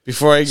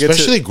 before I get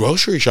especially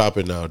grocery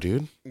shopping now,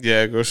 dude.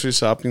 Yeah, grocery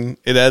shopping,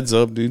 it adds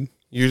up, dude.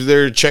 You're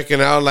there checking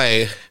out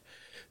like,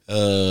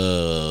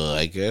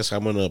 I guess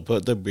I'm gonna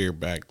put the beer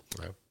back.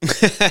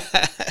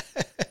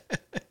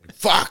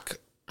 Fuck,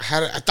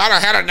 I thought I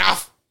had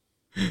enough.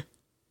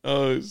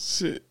 Oh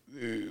shit,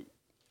 dude.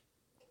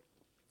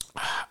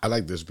 I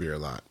like this beer a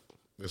lot.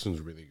 This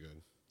one's really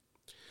good.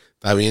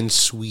 Está bien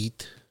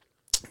sweet.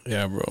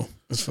 Yeah, bro,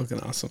 it's fucking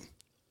awesome.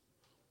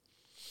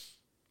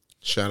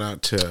 Shout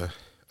out to.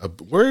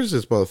 Where is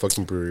this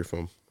motherfucking brewery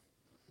from?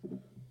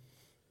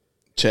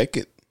 Check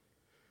it.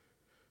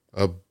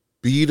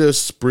 Abita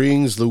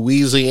Springs,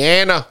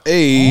 Louisiana.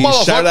 Hey,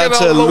 shout out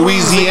to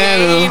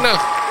Louisiana.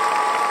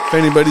 If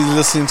anybody's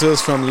listening to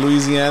us from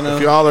Louisiana,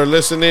 if y'all are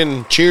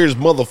listening, cheers,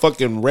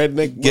 motherfucking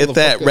redneck. Get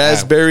that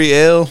raspberry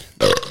ale.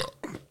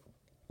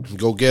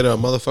 Go get a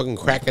motherfucking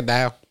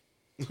crocodile.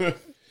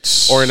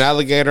 Or an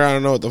alligator. I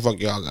don't know what the fuck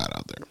y'all got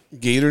out there.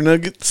 Gator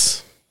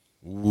nuggets.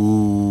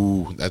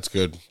 Ooh, that's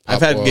good.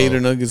 I've had gator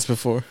nuggets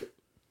before.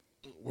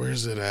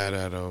 Where's it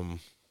at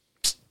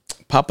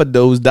Papa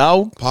Do's,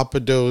 dog. Papa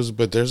Do's,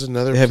 but there's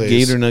another They have place.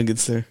 gator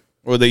nuggets there.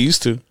 Or they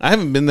used to. I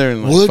haven't been there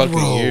in like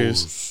fucking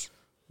years.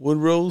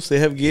 Woodrose, they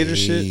have gator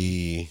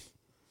shit.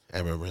 I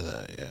remember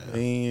that, yeah.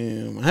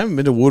 Damn. I haven't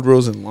been to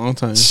Woodrose in a long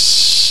time.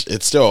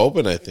 It's still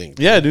open, I think.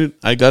 Yeah, dude.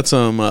 I got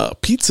some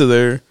pizza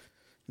there.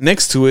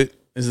 Next to it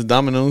is a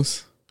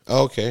Domino's.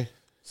 Oh, okay.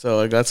 So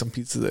I got some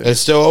pizza there. It's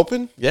still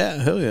open? Yeah,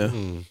 hell yeah.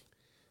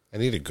 I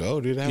need to go,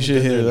 dude. I You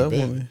should hit it up.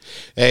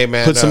 Hey,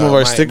 man. Put some of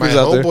our stickers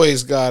out there. My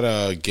homeboy's got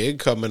a gig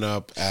coming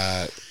up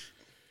at...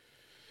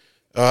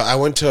 I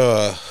went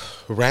to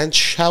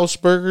Ranch House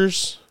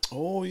Burgers.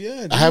 Oh,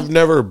 yeah, dude. I have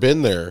never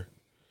been there.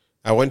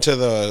 I went to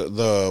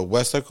the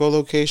Westaco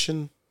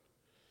location,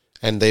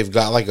 and they've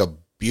got like a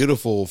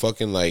beautiful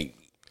fucking like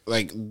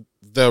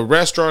the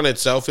restaurant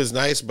itself is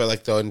nice, but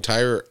like the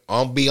entire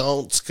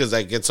ambiance, because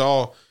like it's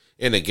all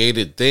in a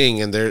gated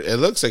thing, and there it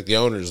looks like the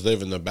owners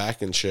live in the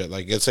back and shit.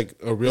 Like it's like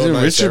a real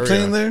nice Richard area.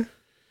 playing there?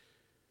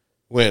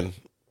 When?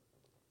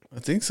 I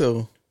think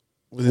so.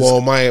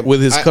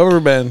 With his cover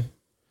band,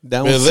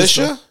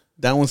 Militia.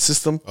 Downwind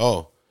System.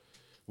 Oh,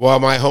 well,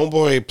 my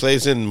homeboy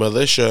plays in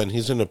Militia, and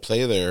he's gonna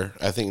play there.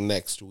 I think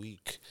next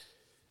week,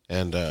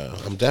 and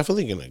I'm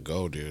definitely gonna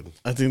go, dude.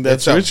 I think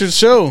that's Richard's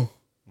show.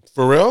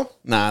 For real?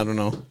 Nah, I don't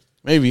know.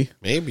 Maybe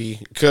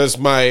because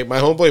my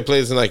homeboy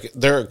plays in like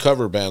they're a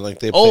cover band, like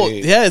they. Oh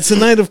play. yeah, it's a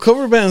night of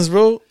cover bands,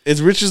 bro. It's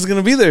Richard's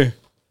gonna be there.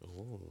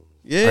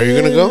 Yeah, are you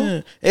gonna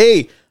go?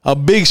 Hey, a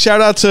big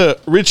shout out to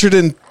Richard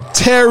and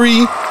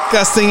Terry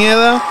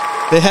Castañeda.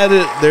 They had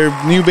their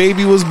new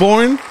baby was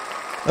born,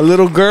 a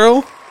little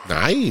girl.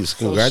 Nice,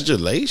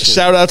 congratulations!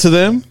 Shout out to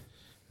them.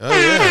 Oh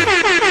yeah,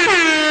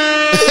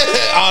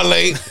 all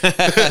late.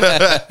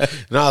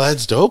 No,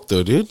 that's dope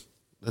though, dude.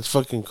 That's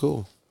fucking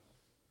cool.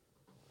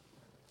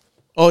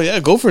 Oh yeah,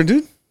 go for it,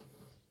 dude.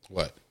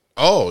 What?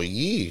 Oh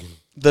yeah,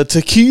 the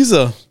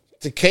Tequila.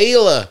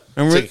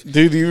 Remember,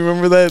 dude? Do you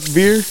remember that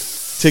beer?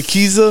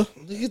 Tequila.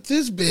 Look at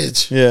this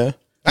bitch. Yeah,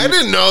 I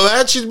didn't know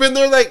that. She's been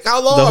there like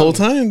how long? The whole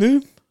time,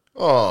 dude.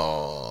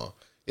 Oh,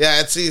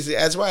 yeah, it's easy.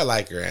 That's why I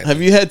like her. Andy.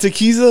 Have you had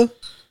tequila?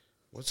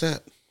 What's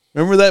that?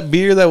 Remember that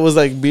beer that was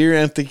like beer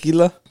and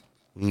tequila?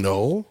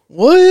 No.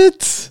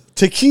 What?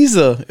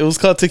 Tequila. It was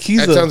called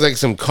tequila. That sounds like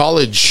some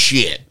college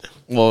shit.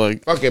 Well,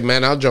 like, fuck it,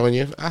 man. I'll join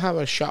you. I'll have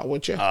a shot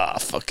with you.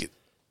 Fuck it.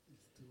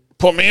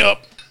 Pour me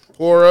up.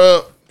 Pour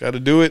up. Gotta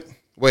do it.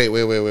 Wait.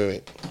 Hold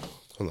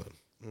on.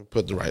 Let me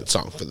put the right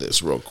song for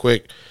this real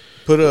quick.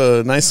 Put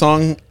a nice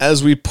song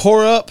as we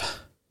pour up.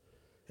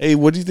 Hey,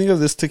 what do you think of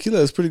this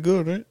tequila? It's pretty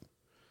good, right?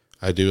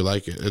 I do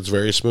like it. It's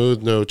very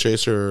smooth. No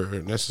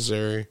chaser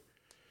necessary.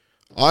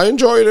 I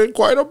enjoyed it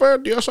quite a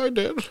bit. Yes, I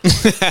did.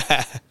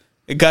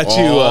 It got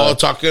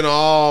talking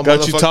all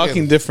got you motherfucking-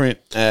 talking different.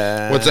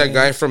 What's that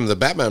guy from the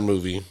Batman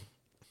movie?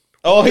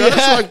 Oh Yes,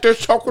 yeah, like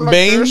this, talking like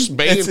Bane. this.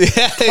 Bane.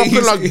 It's-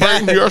 Talking like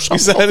Bane. Yes, I'm you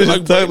said talking it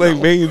like talk Bane like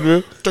now. Bane,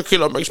 bro.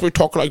 Tequila makes me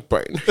talk like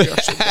Bane.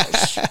 Yes, it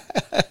does.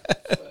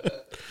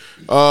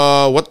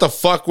 What the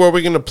fuck were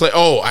we gonna play?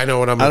 Oh, I know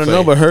what I'm gonna I don't play.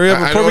 know, but hurry up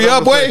I and know pour what me I'm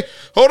up, gonna way. play.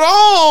 Hold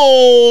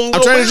on.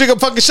 I'm trying to drink a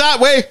fucking shot,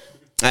 way.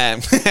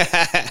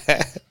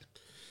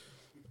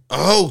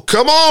 Oh,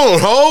 come on,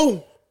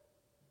 ho.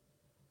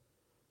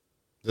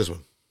 This one.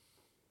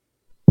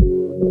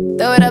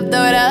 Throw it up,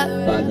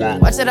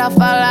 watch it all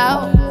fall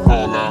out.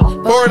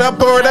 Pour it up,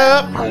 pour it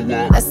up.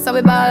 That's how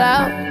we ball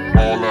out.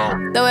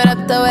 Throw it up,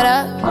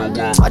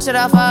 watch it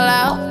all fall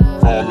out.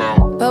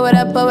 Pour it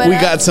up, We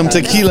got some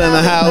tequila in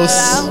the house.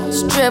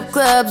 Strip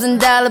clubs and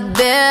dollar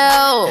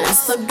bills.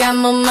 Still got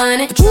more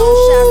money. Patron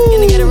shots,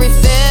 gonna get a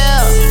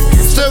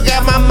refill. Still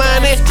got my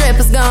money.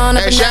 Strippers gone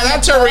up Hey, and shout down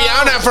out to the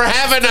Rihanna for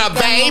having a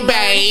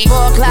baby.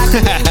 4 o'clock, we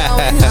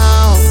going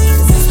home.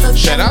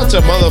 Shout out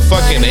to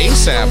motherfucking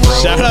ASAP, bro.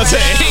 Shout out to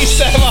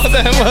ASAP on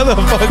that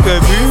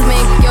motherfucker, dude.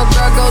 Make your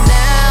girl go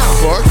down.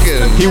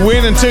 Fucking. He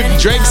went and took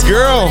Drake's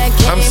girl.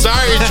 I'm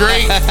sorry,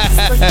 Drake.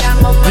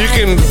 You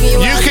can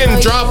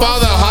drop all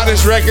the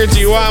hottest records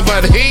you want,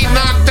 but he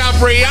knocked up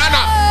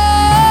Rihanna.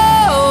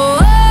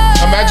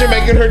 Imagine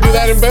making her do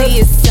that in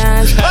bed.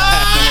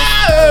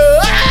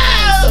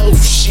 Oh,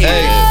 shit.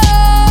 Hey.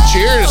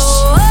 Cheers.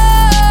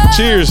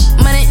 Cheers,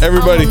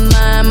 everybody.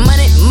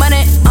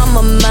 Money on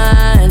my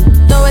mind.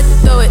 Throw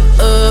it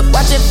up.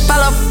 Watch it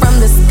fall from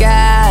the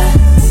sky.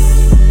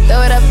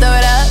 Throw it up.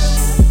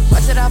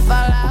 Watch it all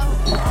fall out.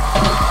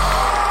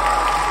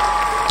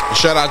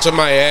 Shout out to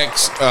my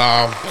ex.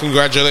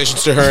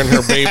 Congratulations to her and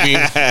her baby.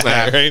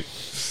 Right?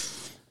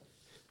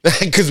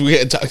 Because we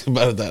had talked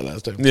about that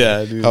last time.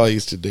 Yeah, dude. How I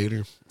used to date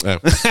her. Yeah.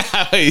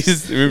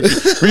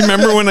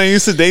 Remember when I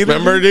used to date her?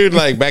 Remember, dude?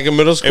 Like back in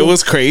middle school? It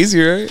was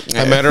crazy, right?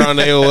 I met her on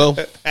AOL.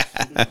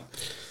 I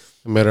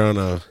met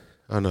her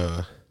on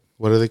a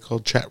what are they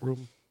called? Chat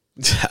room.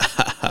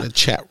 A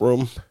chat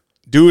room.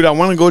 Dude, I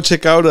want to go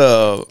check out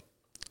a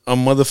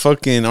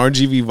motherfucking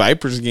RGV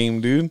Vipers game,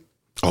 dude.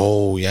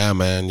 Oh yeah,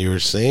 man. You were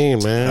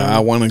saying, man. I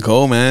want to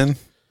go, man.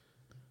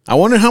 I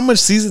wonder how much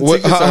season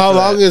tickets are how for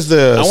long that. is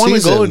the I wanna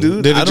season? go,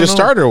 dude. Did I it don't just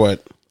know. start or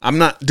what? I'm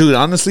not, dude.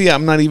 Honestly,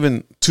 I'm not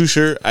even too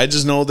sure. I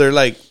just know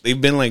they've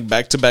been like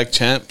back-to-back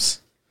champs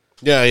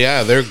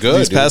Yeah, they're good.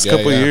 these past dude. Yeah,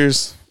 couple yeah.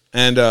 years.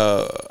 And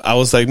I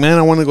was like, man,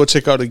 I want to go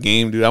check out a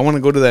game, dude. I want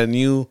to go to that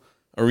new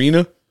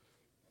arena.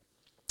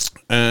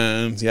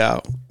 And yeah,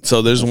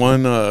 so there's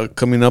one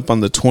coming up on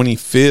the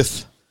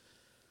 25th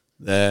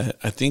that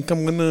I think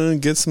I'm gonna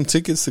get some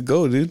tickets to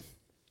go, dude.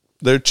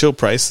 They're chill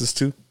prices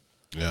too.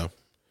 Yeah.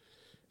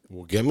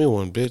 Well, get me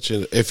one, bitch.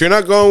 And if you're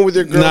not going with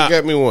your girl, Nah.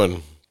 get me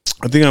one.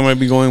 I think I might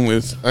be going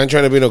with. I ain't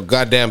trying to be no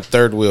goddamn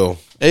third wheel.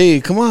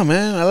 Hey, come on,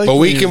 man. I like. But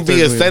we being can be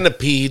third a wheel.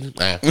 centipede.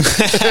 Nah.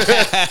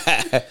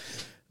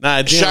 Nah,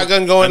 I think-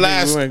 Shotgun going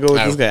I think last. We might go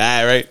with this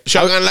guy. All right,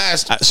 Shotgun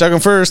last. Shotgun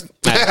first.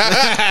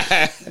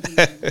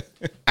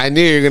 I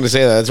knew you were going to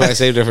say that. That's why I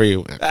saved it for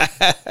you.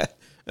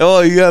 Oh,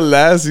 you got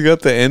last. You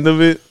got the end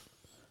of it.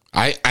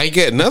 I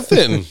get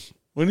nothing.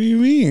 What do you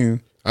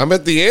mean? I'm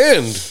at the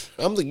end.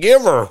 I'm the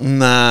giver.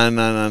 Nah. I'm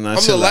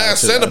the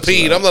last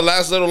centipede. I'm the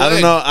last little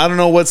leg. I don't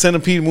know what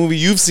centipede movie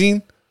you've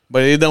seen,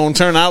 but it don't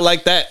turn out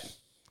like that.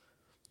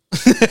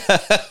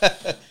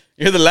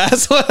 You're the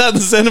last one on the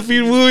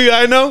centipede movie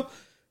I know.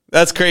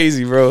 That's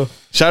crazy, bro.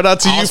 Shout out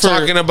to I you was for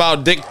talking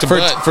about dick to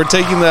butt. for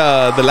taking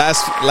the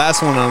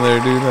last one on there,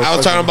 dude. I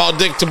was talking about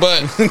dick to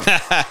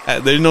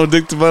butt. There's no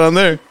dick to butt on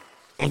there.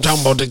 I'm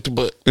talking about dick to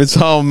butt. It's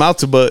all mouth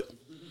to butt.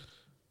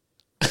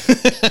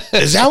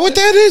 Is that what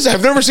that is?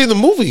 I've never seen the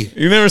movie.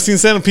 You never seen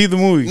Centipede the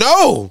movie?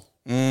 No.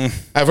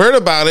 I've heard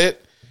about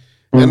it.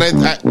 And I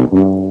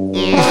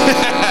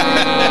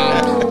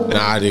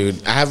Nah,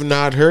 dude. I have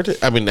not heard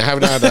it. I mean, I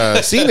have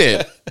not seen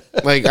it.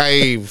 Like,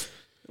 I've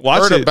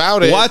Watch heard it.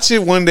 about it. Watch it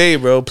one day,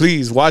 bro.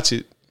 Please watch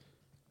it.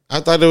 I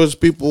thought it was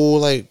people,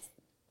 like,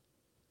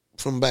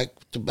 from back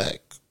to back.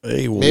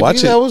 Hey, well, Maybe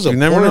watch that it. was a You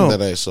never porn know.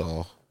 that I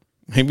saw.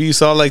 Maybe you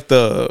saw like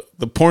the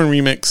porn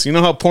remix. You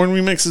know how porn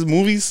remixes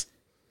movies?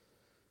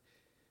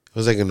 It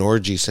was like an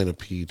orgy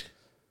centipede.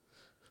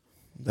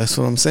 That's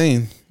what I'm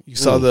saying. You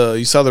saw the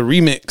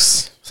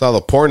remix. Saw the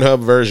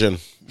Pornhub version.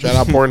 Shout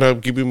out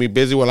Pornhub, keeping me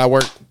busy while I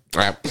work.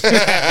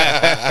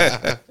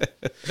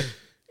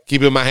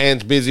 Keeping my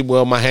hands busy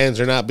while my hands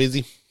are not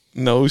busy.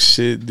 No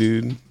shit,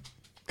 dude.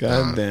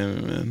 God damn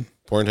it, man.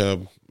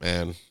 Pornhub,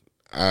 man.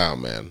 Oh,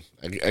 man.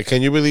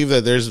 Can you believe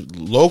that there's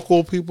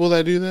local people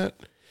that do that?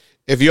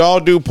 If y'all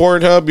do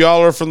Pornhub,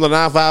 y'all are from the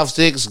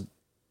 956,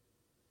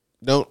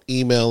 don't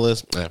email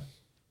us. Nah.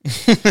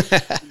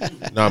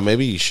 No,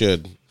 maybe you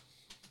should.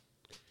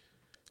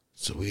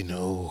 So we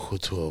know who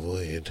to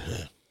avoid.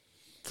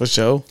 For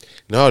sure.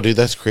 No, dude,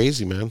 that's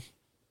crazy, man.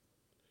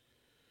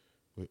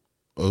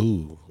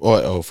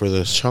 Oh, for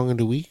the Song of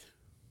the Week?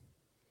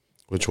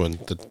 Which one?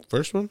 The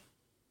first one?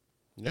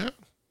 Yeah.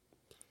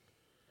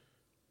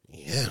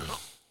 Yeah.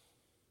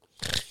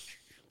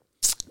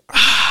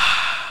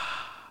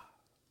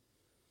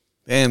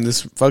 Damn,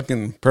 this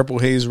fucking Purple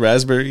Haze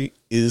Raspberry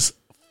is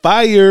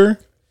fire.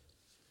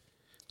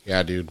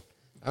 Yeah, dude.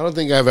 I don't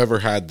think I've ever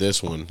had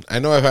this one. I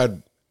know I've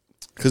had.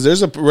 Because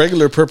there's a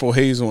regular Purple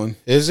Haze one.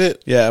 Is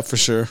it? Yeah, for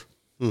sure.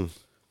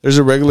 There's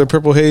a regular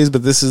Purple Haze,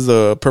 but this is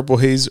the Purple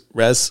Haze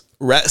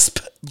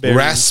Raspberry.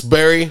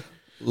 Raspberry.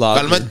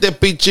 Lager. Calmate,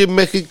 pinche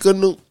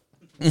mexicano.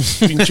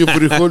 Pinche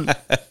frijol.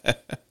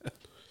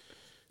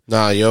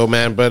 Nah, yo,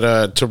 man.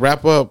 But to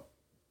wrap up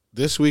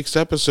this week's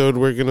episode,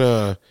 we're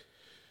gonna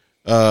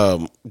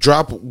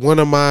drop one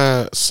of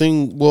my a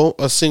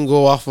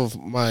single off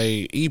of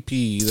my EP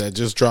that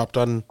just dropped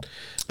on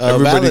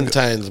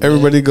Valentine's.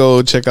 Everybody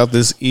go check out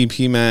this EP,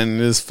 man.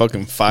 It is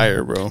fucking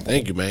fire, bro.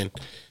 Thank you, man.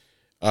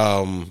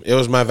 It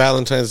was my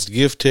Valentine's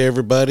gift to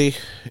everybody,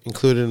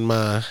 including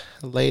my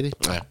lady.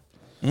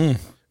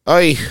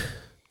 Oy.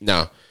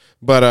 No.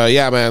 But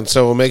yeah, man.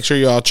 So make sure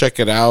y'all check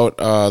it out.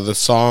 The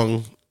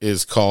song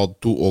is called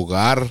Tu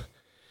Hogar.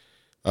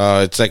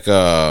 It's like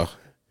a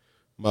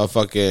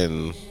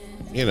motherfucking,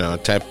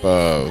 type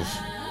of.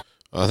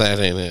 Oh, that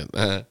ain't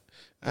it.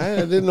 I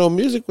didn't know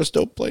music was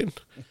still playing.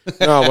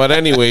 No, but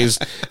anyways,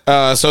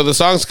 so the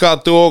song's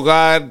called Tu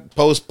Hogar,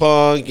 post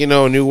punk,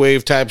 new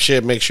wave type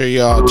shit. Make sure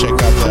y'all check out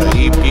the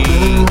EP.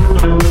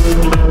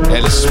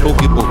 El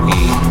Spooky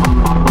Bookie.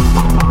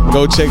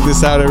 Go check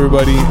this out,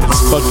 everybody.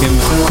 It's fucking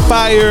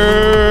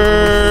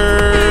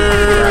fire.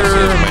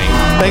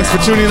 Thanks for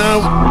tuning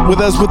out with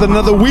us with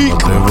another week.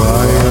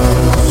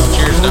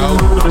 Cheers,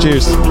 dog.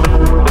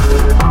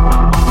 Cheers.